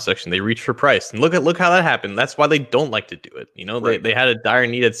the comment section, they reached for Price. And look how that happened. That's why they don't like to do it. Right. They had a dire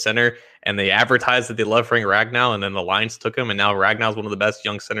need at center, and they advertised that they love Frank Ragnow, and then the Lions took him, and now Ragnow is one of the best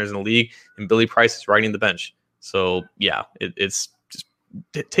young centers in the league, and Billy Price is riding the bench. So, yeah, it's just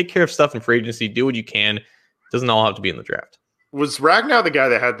take care of stuff in free agency. Do what you can. It doesn't all have to be in the draft. Was Ragnow the guy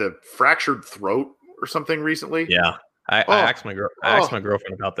that had the fractured throat or something recently? Yeah. I asked my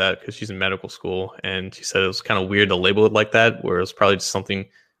girlfriend about that because she's in medical school, and she said it was kind of weird to label it like that, where it was probably just something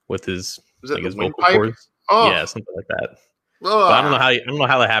with his vocal cords. Yeah, something like that. But I don't know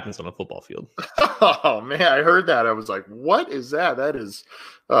how that happens on a football field. Oh man, I heard that. I was like, "What is that?" That is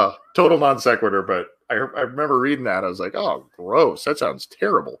total non sequitur. But I remember reading that. I was like, "Oh, gross. That sounds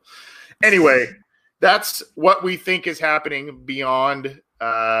terrible." Anyway, that's what we think is happening beyond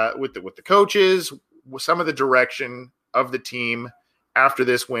with the coaches, with some of the direction of the team after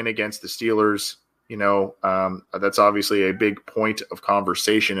this win against the Steelers. That's obviously a big point of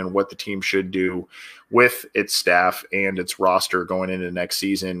conversation and what the team should do with its staff and its roster going into next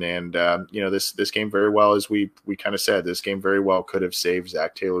season. And, this game very well, as we kind of said, this game very well could have saved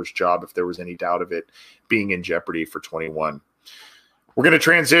Zach Taylor's job if there was any doubt of it being in jeopardy for 21. We're going to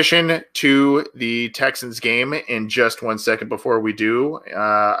transition to the Texans game in just 1 second. Before we do,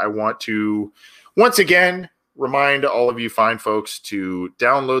 I want to once again remind all of you fine folks to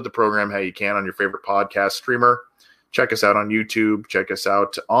download the program how you can on your favorite podcast streamer. Check us out on YouTube. Check us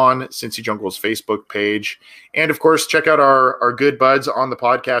out on Cincy Jungle's Facebook page. And, of course, check out our good buds on the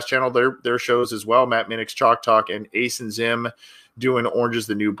podcast channel, their shows as well, Matt Minnick's Chalk Talk and Ace and Zim doing Orange is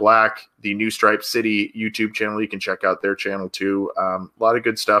the New Black, the New Stripe City YouTube channel. You can check out their channel too. A lot of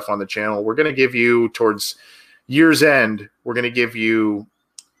good stuff on the channel. We're going to give you, towards year's end, we're going to give you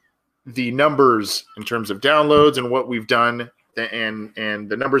the numbers in terms of downloads and what we've done, and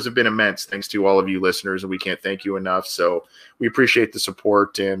the numbers have been immense thanks to all of you listeners, and we can't thank you enough. So we appreciate the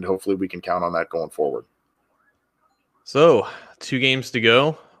support, and hopefully we can count on that going forward. So 2 games to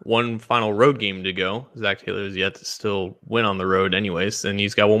go, one final road game to go. Zach Taylor is yet to still win on the road anyways, and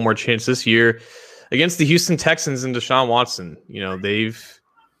he's got one more chance this year against the Houston Texans and Deshaun Watson. They've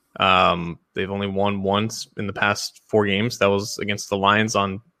only won once in the past 4 games. That was against the Lions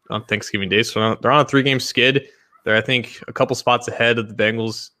on Thanksgiving Day. So they're on a 3-game skid. They're, I think, a couple spots ahead of the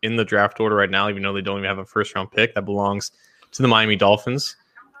Bengals in the draft order right now, even though they don't even have a first-round pick. That belongs to the Miami Dolphins.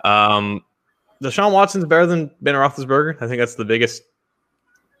 Deshaun Watson's better than Ben Roethlisberger. I think that's the biggest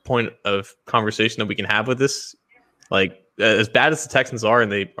point of conversation that we can have with this. Like, as bad as the Texans are,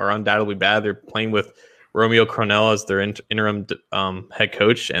 and they are undoubtedly bad, they're playing with Romeo Crennel as their interim head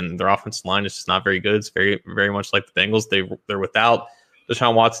coach, and their offensive line is just not very good. It's very, very much like the Bengals. They're without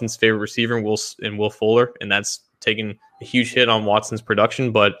Deshaun Watson's favorite receiver, Will Fuller, and that's taken a huge hit on Watson's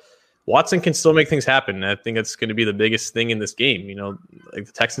production. But Watson can still make things happen, and I think that's going to be the biggest thing in this game.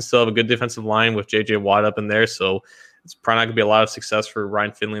 The Texans still have a good defensive line with J.J. Watt up in there, so it's probably not going to be a lot of success for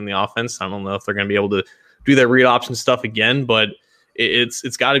Ryan Finley in the offense. I don't know if they're going to be able to do that read option stuff again, but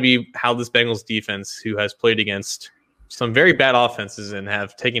it's got to be how this Bengals defense, who has played against some very bad offenses and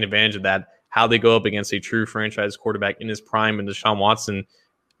have taken advantage of that, how they go up against a true franchise quarterback in his prime and Deshaun Watson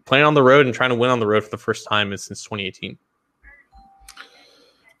playing on the road and trying to win on the road for the first time since 2018.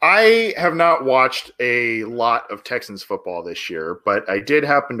 I have not watched a lot of Texans football this year, but I did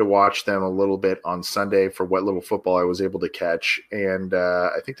happen to watch them a little bit on Sunday for what little football I was able to catch. And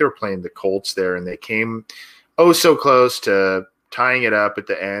I think they were playing the Colts there, and they came so close to tying it up at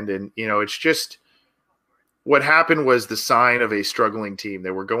the end. And, it's just what happened was the sign of a struggling team. They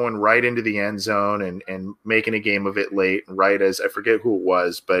were going right into the end zone and making a game of it late, right as I forget who it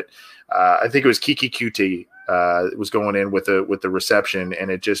was, but I think it was Kiki Kuti was going in with the reception, and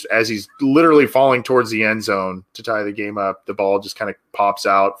it just, as he's literally falling towards the end zone to tie the game up, the ball just kind of pops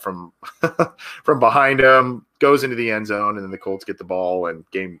out from from behind him, goes into the end zone, and then the Colts get the ball, and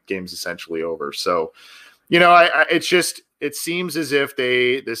game's essentially over. So, it seems as if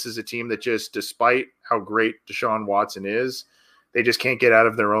this is a team that just, despite how great Deshaun Watson is, they just can't get out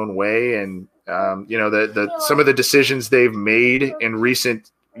of their own way. And, some of the decisions they've made in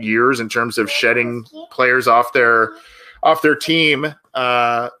recent years in terms of shedding players off their team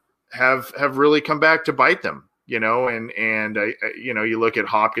have really come back to bite them, and you look at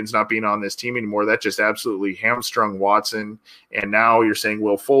Hopkins not being on this team anymore. That just absolutely hamstrung Watson. And now you're saying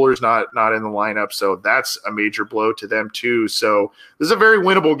Will Fuller's not in the lineup. So that's a major blow to them too. So this is a very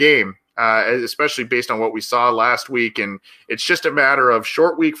winnable game especially based on what we saw last week. And it's just a matter of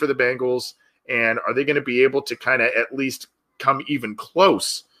short week for the Bengals. And are they going to be able to kind of at least come even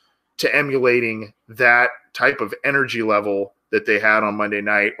close to emulating that type of energy level that they had on Monday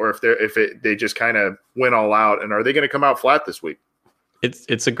night, or they just kind of went all out? And are they going to come out flat this week?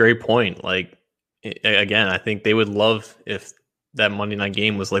 It's a great point. Like, again, I think they would love if that Monday night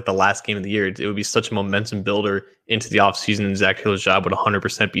game was like the last game of the year. It would be such a momentum builder into the offseason, and Zach Taylor's job would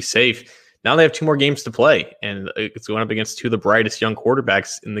 100% be safe. Now they have 2 more games to play, and it's going up against 2 of the brightest young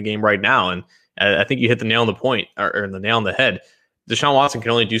quarterbacks in the game right now. And I think you hit the nail on the point, or the nail on the head. Deshaun Watson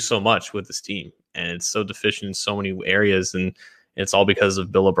can only do so much with this team, and it's so deficient in so many areas, and it's all because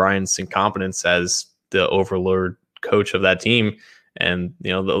of Bill O'Brien's incompetence as the overlord coach of that team. And,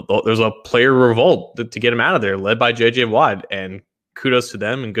 there's a player revolt to get him out of there, led by J.J. Watt. And kudos to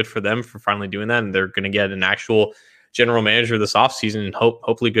them and good for them for finally doing that. And they're going to get an actual general manager this offseason and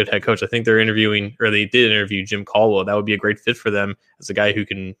hopefully good head coach. I think they did interview Jim Caldwell. That would be a great fit for them as a guy who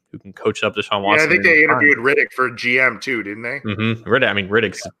can coach up Deshaun Watson. Yeah, I think they interviewed Riddick for GM too, didn't they? Mm-hmm.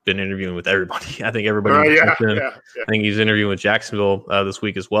 Riddick's been interviewing with everybody. I think everybody. Yeah. I think he's interviewing with Jacksonville this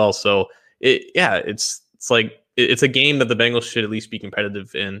week as well. So it's like it's a game that the Bengals should at least be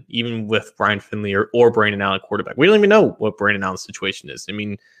competitive in, even with Brian Finley or Brandon Allen quarterback. We don't even know what Brandon Allen's situation is. I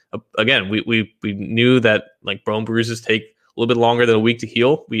mean, again, we knew that like bone bruises take a little bit longer than a week to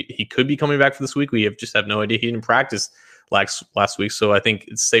heal. He could be coming back for this week. We just have no idea. He didn't practice last week, so I think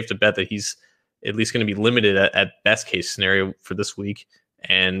it's safe to bet that he's at least going to be limited at best case scenario for this week.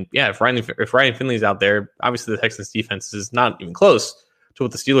 And yeah, if Ryan Finley's out there, obviously the Texans defense is not even close to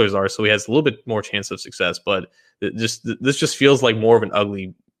what the Steelers are, so he has a little bit more chance of success. But this just feels like more of an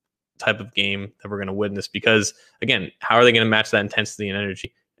ugly type of game that we're going to witness, because again, how are they going to match that intensity and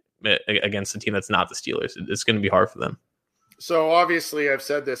energy against a team that's not the Steelers? It's going to be hard for them. So obviously I've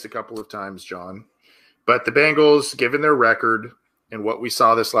said this a couple of times, John, but the Bengals, given their record and what we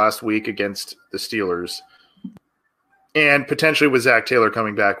saw this last week against the Steelers, and potentially with Zach Taylor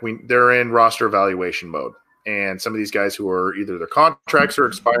coming back, they're in roster evaluation mode. And some of these guys who are either their contracts are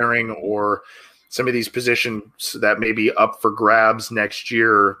expiring, or some of these positions that may be up for grabs next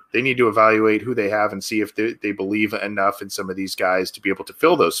year, they need to evaluate who they have and see if they believe enough in some of these guys to be able to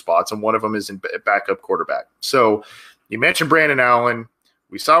fill those spots. And one of them is in backup quarterback. So you mentioned Brandon Allen.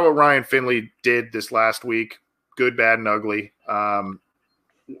 We saw what Ryan Finley did this last week, good, bad, and ugly.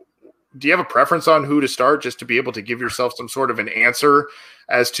 Do you have a preference on who to start, just to be able to give yourself some sort of an answer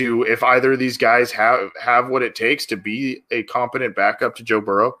as to if either of these guys have what it takes to be a competent backup to Joe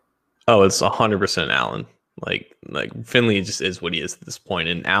Burrow? Oh, it's 100% Allen. Like Finley just is what he is at this point,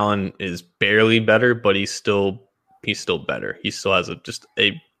 and Allen is barely better, but he's still better. He still has at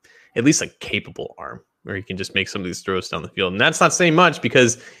least a capable arm where he can just make some of these throws down the field. And that's not saying much,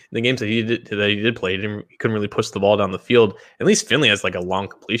 because in the games that he did play, he couldn't really push the ball down the field. At least Finley has like a long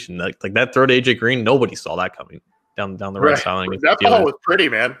completion. Like that throw to AJ Green, nobody saw that coming down the right sideline. That ball was pretty,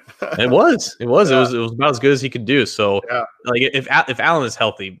 man. It was. Yeah. It was about as good as he could do. So like if Allen is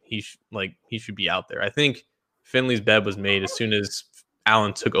healthy, he should be out there. I think Finley's bed was made as soon as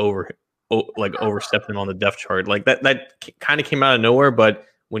Allen took over, overstepped him on the depth chart. Like that kind of came out of nowhere, but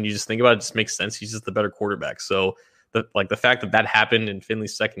when you just think about it, it just makes sense. He's just the better quarterback. So the fact that happened in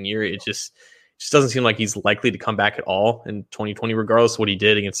Finley's second year, it just doesn't seem like he's likely to come back at all in 2020, regardless of what he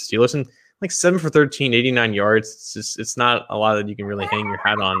did against the Steelers. And like 7 for 13, 89 yards. It's not a lot that you can really hang your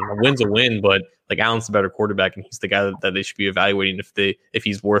hat on. A win's a win, but like Allen's the better quarterback, and he's the guy that they should be evaluating if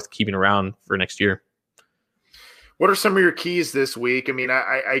he's worth keeping around for next year. What are some of your keys this week? I mean,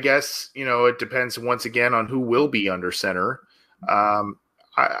 I guess, it depends once again on who will be under center.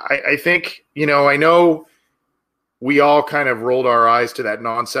 I think, I know we all kind of rolled our eyes to that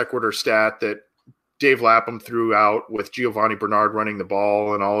non sequitur stat that Dave Lapham threw out with Giovanni Bernard running the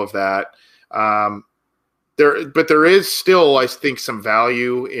ball and all of that. But there is still, I think, some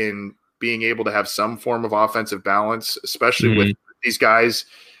value in being able to have some form of offensive balance, especially with these guys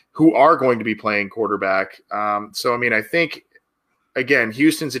who are going to be playing quarterback. So, I mean, I think, again,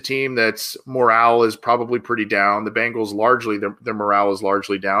 Houston's a team that's morale is probably pretty down. The Bengals largely, their morale is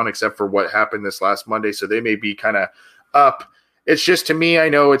largely down, except for what happened this last Monday. So they may be kind of up. It's just, to me, I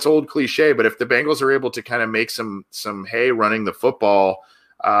know it's old cliche, but if the Bengals are able to kind of make some hay running the football,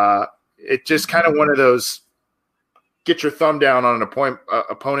 it just kind of one of those get your thumb down on an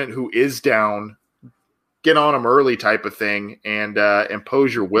opponent who is down, get on them early type of thing, and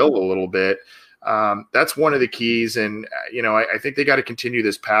impose your will a little bit. That's one of the keys. And, I think they got to continue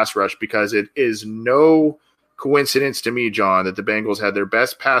this pass rush, because it is no coincidence to me, John, that the Bengals had their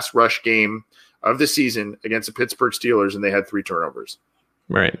best pass rush game of the season against the Pittsburgh Steelers, and they had 3 turnovers.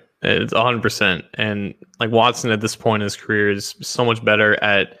 Right. It's 100%. And like Watson at this point in his career is so much better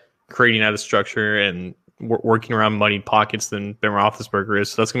at creating out of structure and working around muddy pockets than Ben Roethlisberger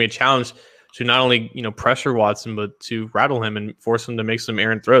is. So that's going to be a challenge to not only, pressure Watson, but to rattle him and force him to make some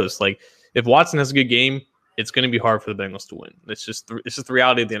errant throws. Like if Watson has a good game, it's going to be hard for the Bengals to win. It's just the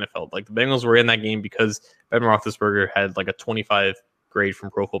reality of the NFL. Like the Bengals were in that game because Ben Roethlisberger had like a 25 grade from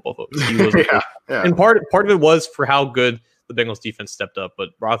Pro Football Focus. He was, and part of it was for how good the Bengals defense stepped up, but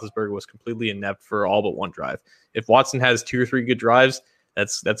Roethlisberger was completely inept for all but one drive. If Watson has 2 or 3 good drives,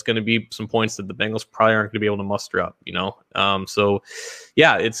 that's going to be some points that the Bengals probably aren't going to be able to muster up. So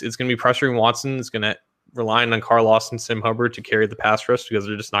yeah, it's going to be pressuring Watson. It's going to rely on Carl Lawson, Sam Hubbard to carry the pass rush because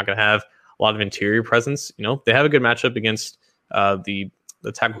they're just not going to have a lot of interior presence. They have a good matchup against the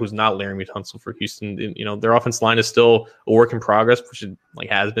tackle who's not Laramie Tunsil for Houston. Their offensive line is still a work in progress, which it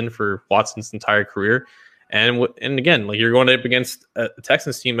has been for Watson's entire career. And again, like you're going up against a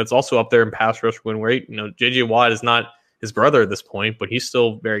Texans team that's also up there in pass rush win rate. JJ Watt is not his brother at this point, but he's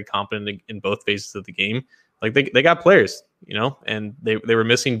still very competent in both phases of the game. Like they got players, and they were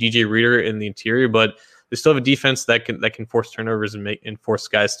missing DJ Reader in the interior, but they still have a defense that can force turnovers and force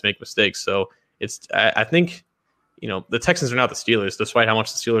guys to make mistakes. So I think, the Texans are not the Steelers, despite how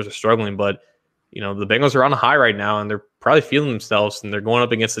much the Steelers are struggling, but the Bengals are on a high right now and they're probably feeling themselves and they're going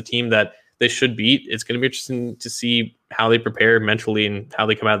up against a team that they should beat. It's going to be interesting to see how they prepare mentally and how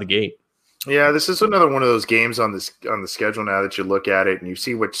they come out of the gate. Yeah, this is another one of those games on the schedule now that you look at it and you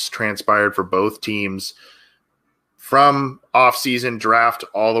see what's transpired for both teams from off-season draft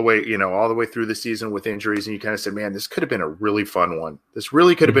all the way through the season with injuries, and you kind of said, man, this could have been a really fun one. This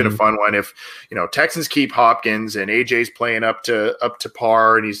really could have been a fun one if Texans keep Hopkins and AJ's playing up to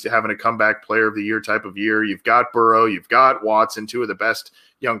par and he's having a comeback player of the year type of year. You've got Burrow, you've got Watson, 2 of the best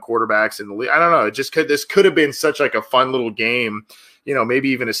young quarterbacks in the league. I don't know. This could have been such like a fun little game. Maybe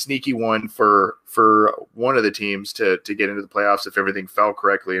even a sneaky one for one of the teams to get into the playoffs if everything fell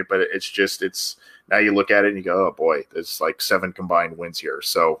correctly. But it's now you look at it and you go, oh boy, there's like 7 combined wins here.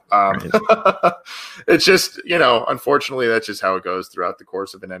 So it's just, unfortunately that's just how it goes throughout the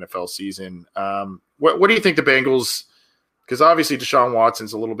course of an NFL season. What do you think the Bengals, because obviously Deshaun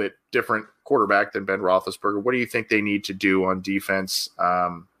Watson's a little bit different quarterback than Ben Roethlisberger. What do you think they need to do on defense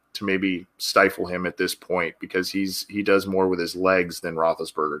to maybe stifle him at this point? Because he does more with his legs than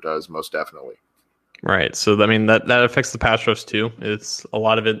Roethlisberger does, most definitely. Right. So, I mean, that affects the pass rush too. It's a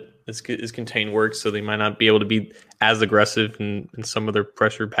lot of it is contained work, so they might not be able to be as aggressive in some of their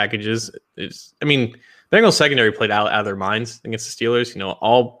pressure packages. Bengals secondary played out of their minds against the Steelers.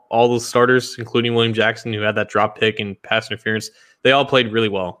 All those starters, including William Jackson, who had that drop pick and pass interference, they all played really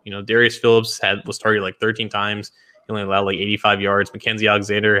well. Darius Phillips was targeted like 13 times. He only allowed like 85 yards. Mackenzie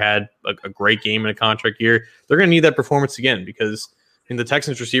Alexander had a great game in a contract year. They're going to need that performance again because the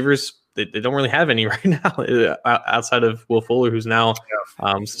Texans receivers, they don't really have any right now outside of Will Fuller, who's now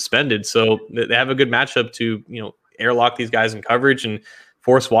suspended. So they have a good matchup to, airlock these guys in coverage and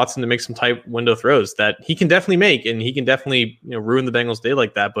force Watson to make some tight window throws that he can definitely make, and he can definitely ruin the Bengals' day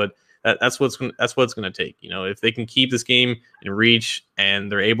like that. But that's what it's going to take. If they can keep this game in reach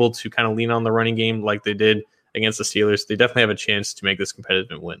and they're able to kind of lean on the running game like they did against the Steelers, they definitely have a chance to make this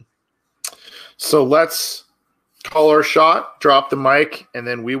competitive and win. So let's call our shot, drop the mic, and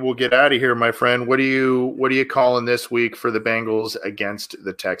then we will get out of here, my friend. What are you calling this week for the Bengals against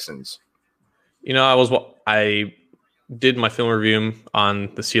the Texans? I did my film review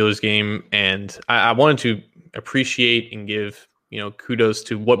on the Steelers game, and I wanted to appreciate and give kudos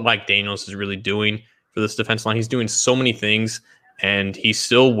to what Mike Daniels is really doing for this defense line. He's doing so many things, and he's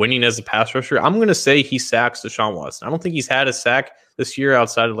still winning as a pass rusher. I'm going to say he sacks Deshaun Watson. I don't think he's had a sack this year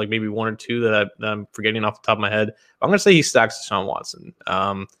outside of like maybe 1 or 2 that I'm forgetting off the top of my head. I'm going to say he sacks Deshaun Watson.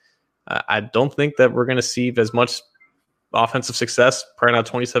 I don't think that we're going to see as much offensive success, probably not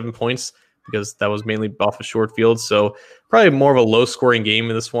 27 points, because that was mainly off a short field. So probably more of a low scoring game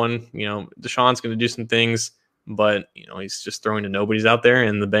in this one. Deshaun's going to do some things, but he's just throwing to nobodies out there,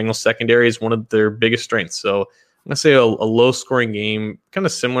 and the Bengals secondary is one of their biggest strengths. So I'm going to say a low scoring game, kind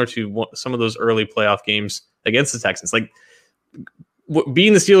of similar to some of those early playoff games against the Texans. Like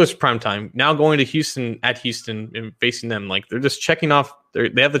being the Steelers primetime, now going to Houston and facing them, like they're just checking off.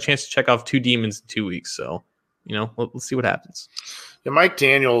 They have the chance to check off 2 demons in 2 weeks. So, let's see what happens. Yeah, Mike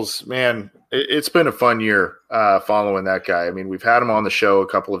Daniels, man, it's been a fun year following that guy. I mean, we've had him on the show a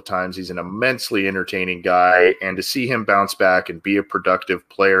couple of times. He's an immensely entertaining guy, and to see him bounce back and be a productive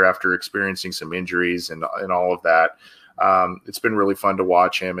player after experiencing some injuries and all of that, it's been really fun to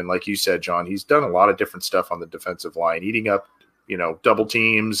watch him. And like you said, John, he's done a lot of different stuff on the defensive line, eating up double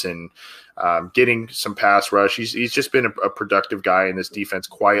teams and getting some pass rush. He's just been a productive guy in this defense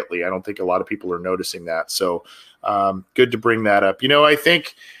quietly. I don't think a lot of people are noticing that. So good to bring that up. I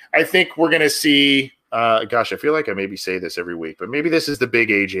think we're going to see, gosh, I feel like I maybe say this every week, but maybe this is the big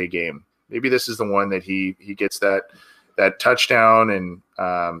AJ game. Maybe this is the one that he gets that touchdown and,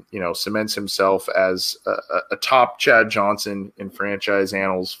 cements himself as a top Chad Johnson in franchise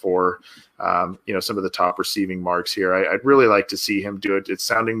annals for, some of the top receiving marks here. I'd really like to see him do it. It's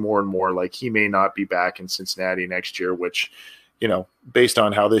sounding more and more like he may not be back in Cincinnati next year, which, based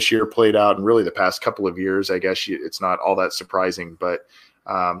on how this year played out and really the past couple of years, I guess it's not all that surprising, but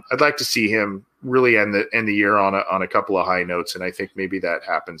I'd like to see him really end the year on a couple of high notes. And I think maybe that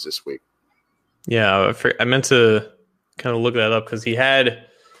happens this week. Yeah, I meant to kind of look that up because he had,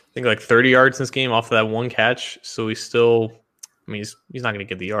 I think, like 30 yards in this game off of that one catch. So he's still, he's not going to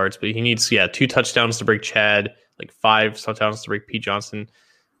get the yards, but he needs, 2 touchdowns to break Chad, like 5 touchdowns to break Pete Johnson.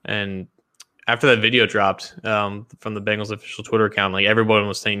 And after that video dropped from the Bengals official Twitter account, like everyone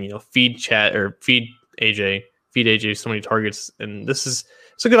was saying, feed Chad or feed AJ so many targets. And it's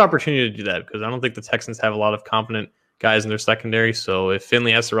a good opportunity to do that because I don't think the Texans have a lot of competent guys in their secondary. So if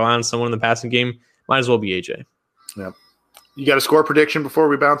Finley has to rely on someone in the passing game, might as well be AJ. Yeah. You got a score prediction before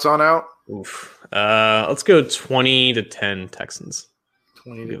we bounce on out? Oof. Let's go 20-10 Texans.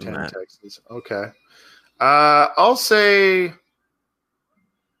 20-10 Texans. Okay. I'll say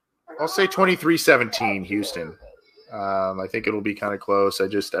 23-17 Houston. I think it'll be kind of close. I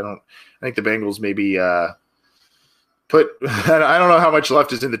think the Bengals maybe I don't know how much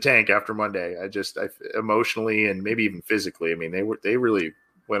left is in the tank after Monday. I emotionally and maybe even physically. They really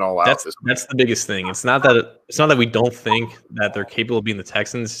went all out. That's the biggest thing. It's not that we don't think that they're capable of being the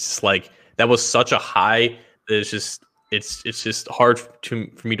Texans. It's just like that was such a high that it's just hard for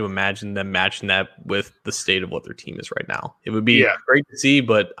me to imagine them matching that with the state of what their team is right now. It would be great to see,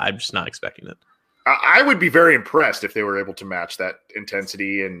 but I'm just not expecting it. I would be very impressed if they were able to match that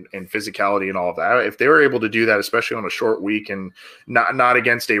intensity and physicality and all of that. If they were able to do that, especially on a short week and not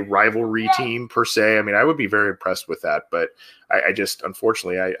against a rivalry team per se, I would be very impressed with that. But I just,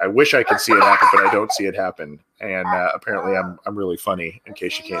 unfortunately, I wish I could see it happen, but I don't see it happen. And apparently I'm really funny, in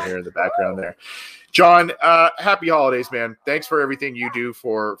case you can't hear in the background there. John, happy holidays, man. Thanks for everything you do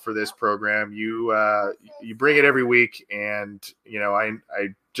for this program. You bring it every week, and I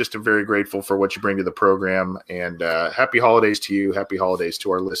just am very grateful for what you bring to the program. And happy holidays to you. Happy holidays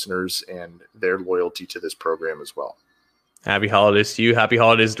to our listeners and their loyalty to this program as well. Happy holidays to you. Happy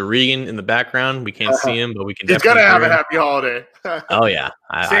holidays to Regan in the background. We can't see him, but we can. He's gonna have a happy holiday. Oh yeah,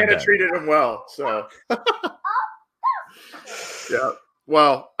 Santa treated him well. So yeah.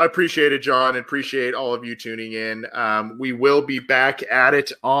 Well, I appreciate it, John, and appreciate all of you tuning in. We will be back at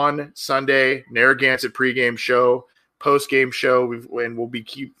it on Sunday. Narragansett pregame show, postgame show, and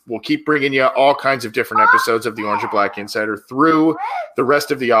we'll keep bringing you all kinds of different episodes of the Orange and Black Insider through the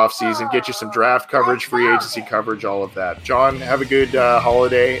rest of the offseason, get you some draft coverage, free agency coverage, all of that. John, have a good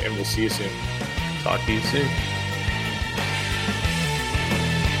holiday, and we'll see you soon. Talk to you soon.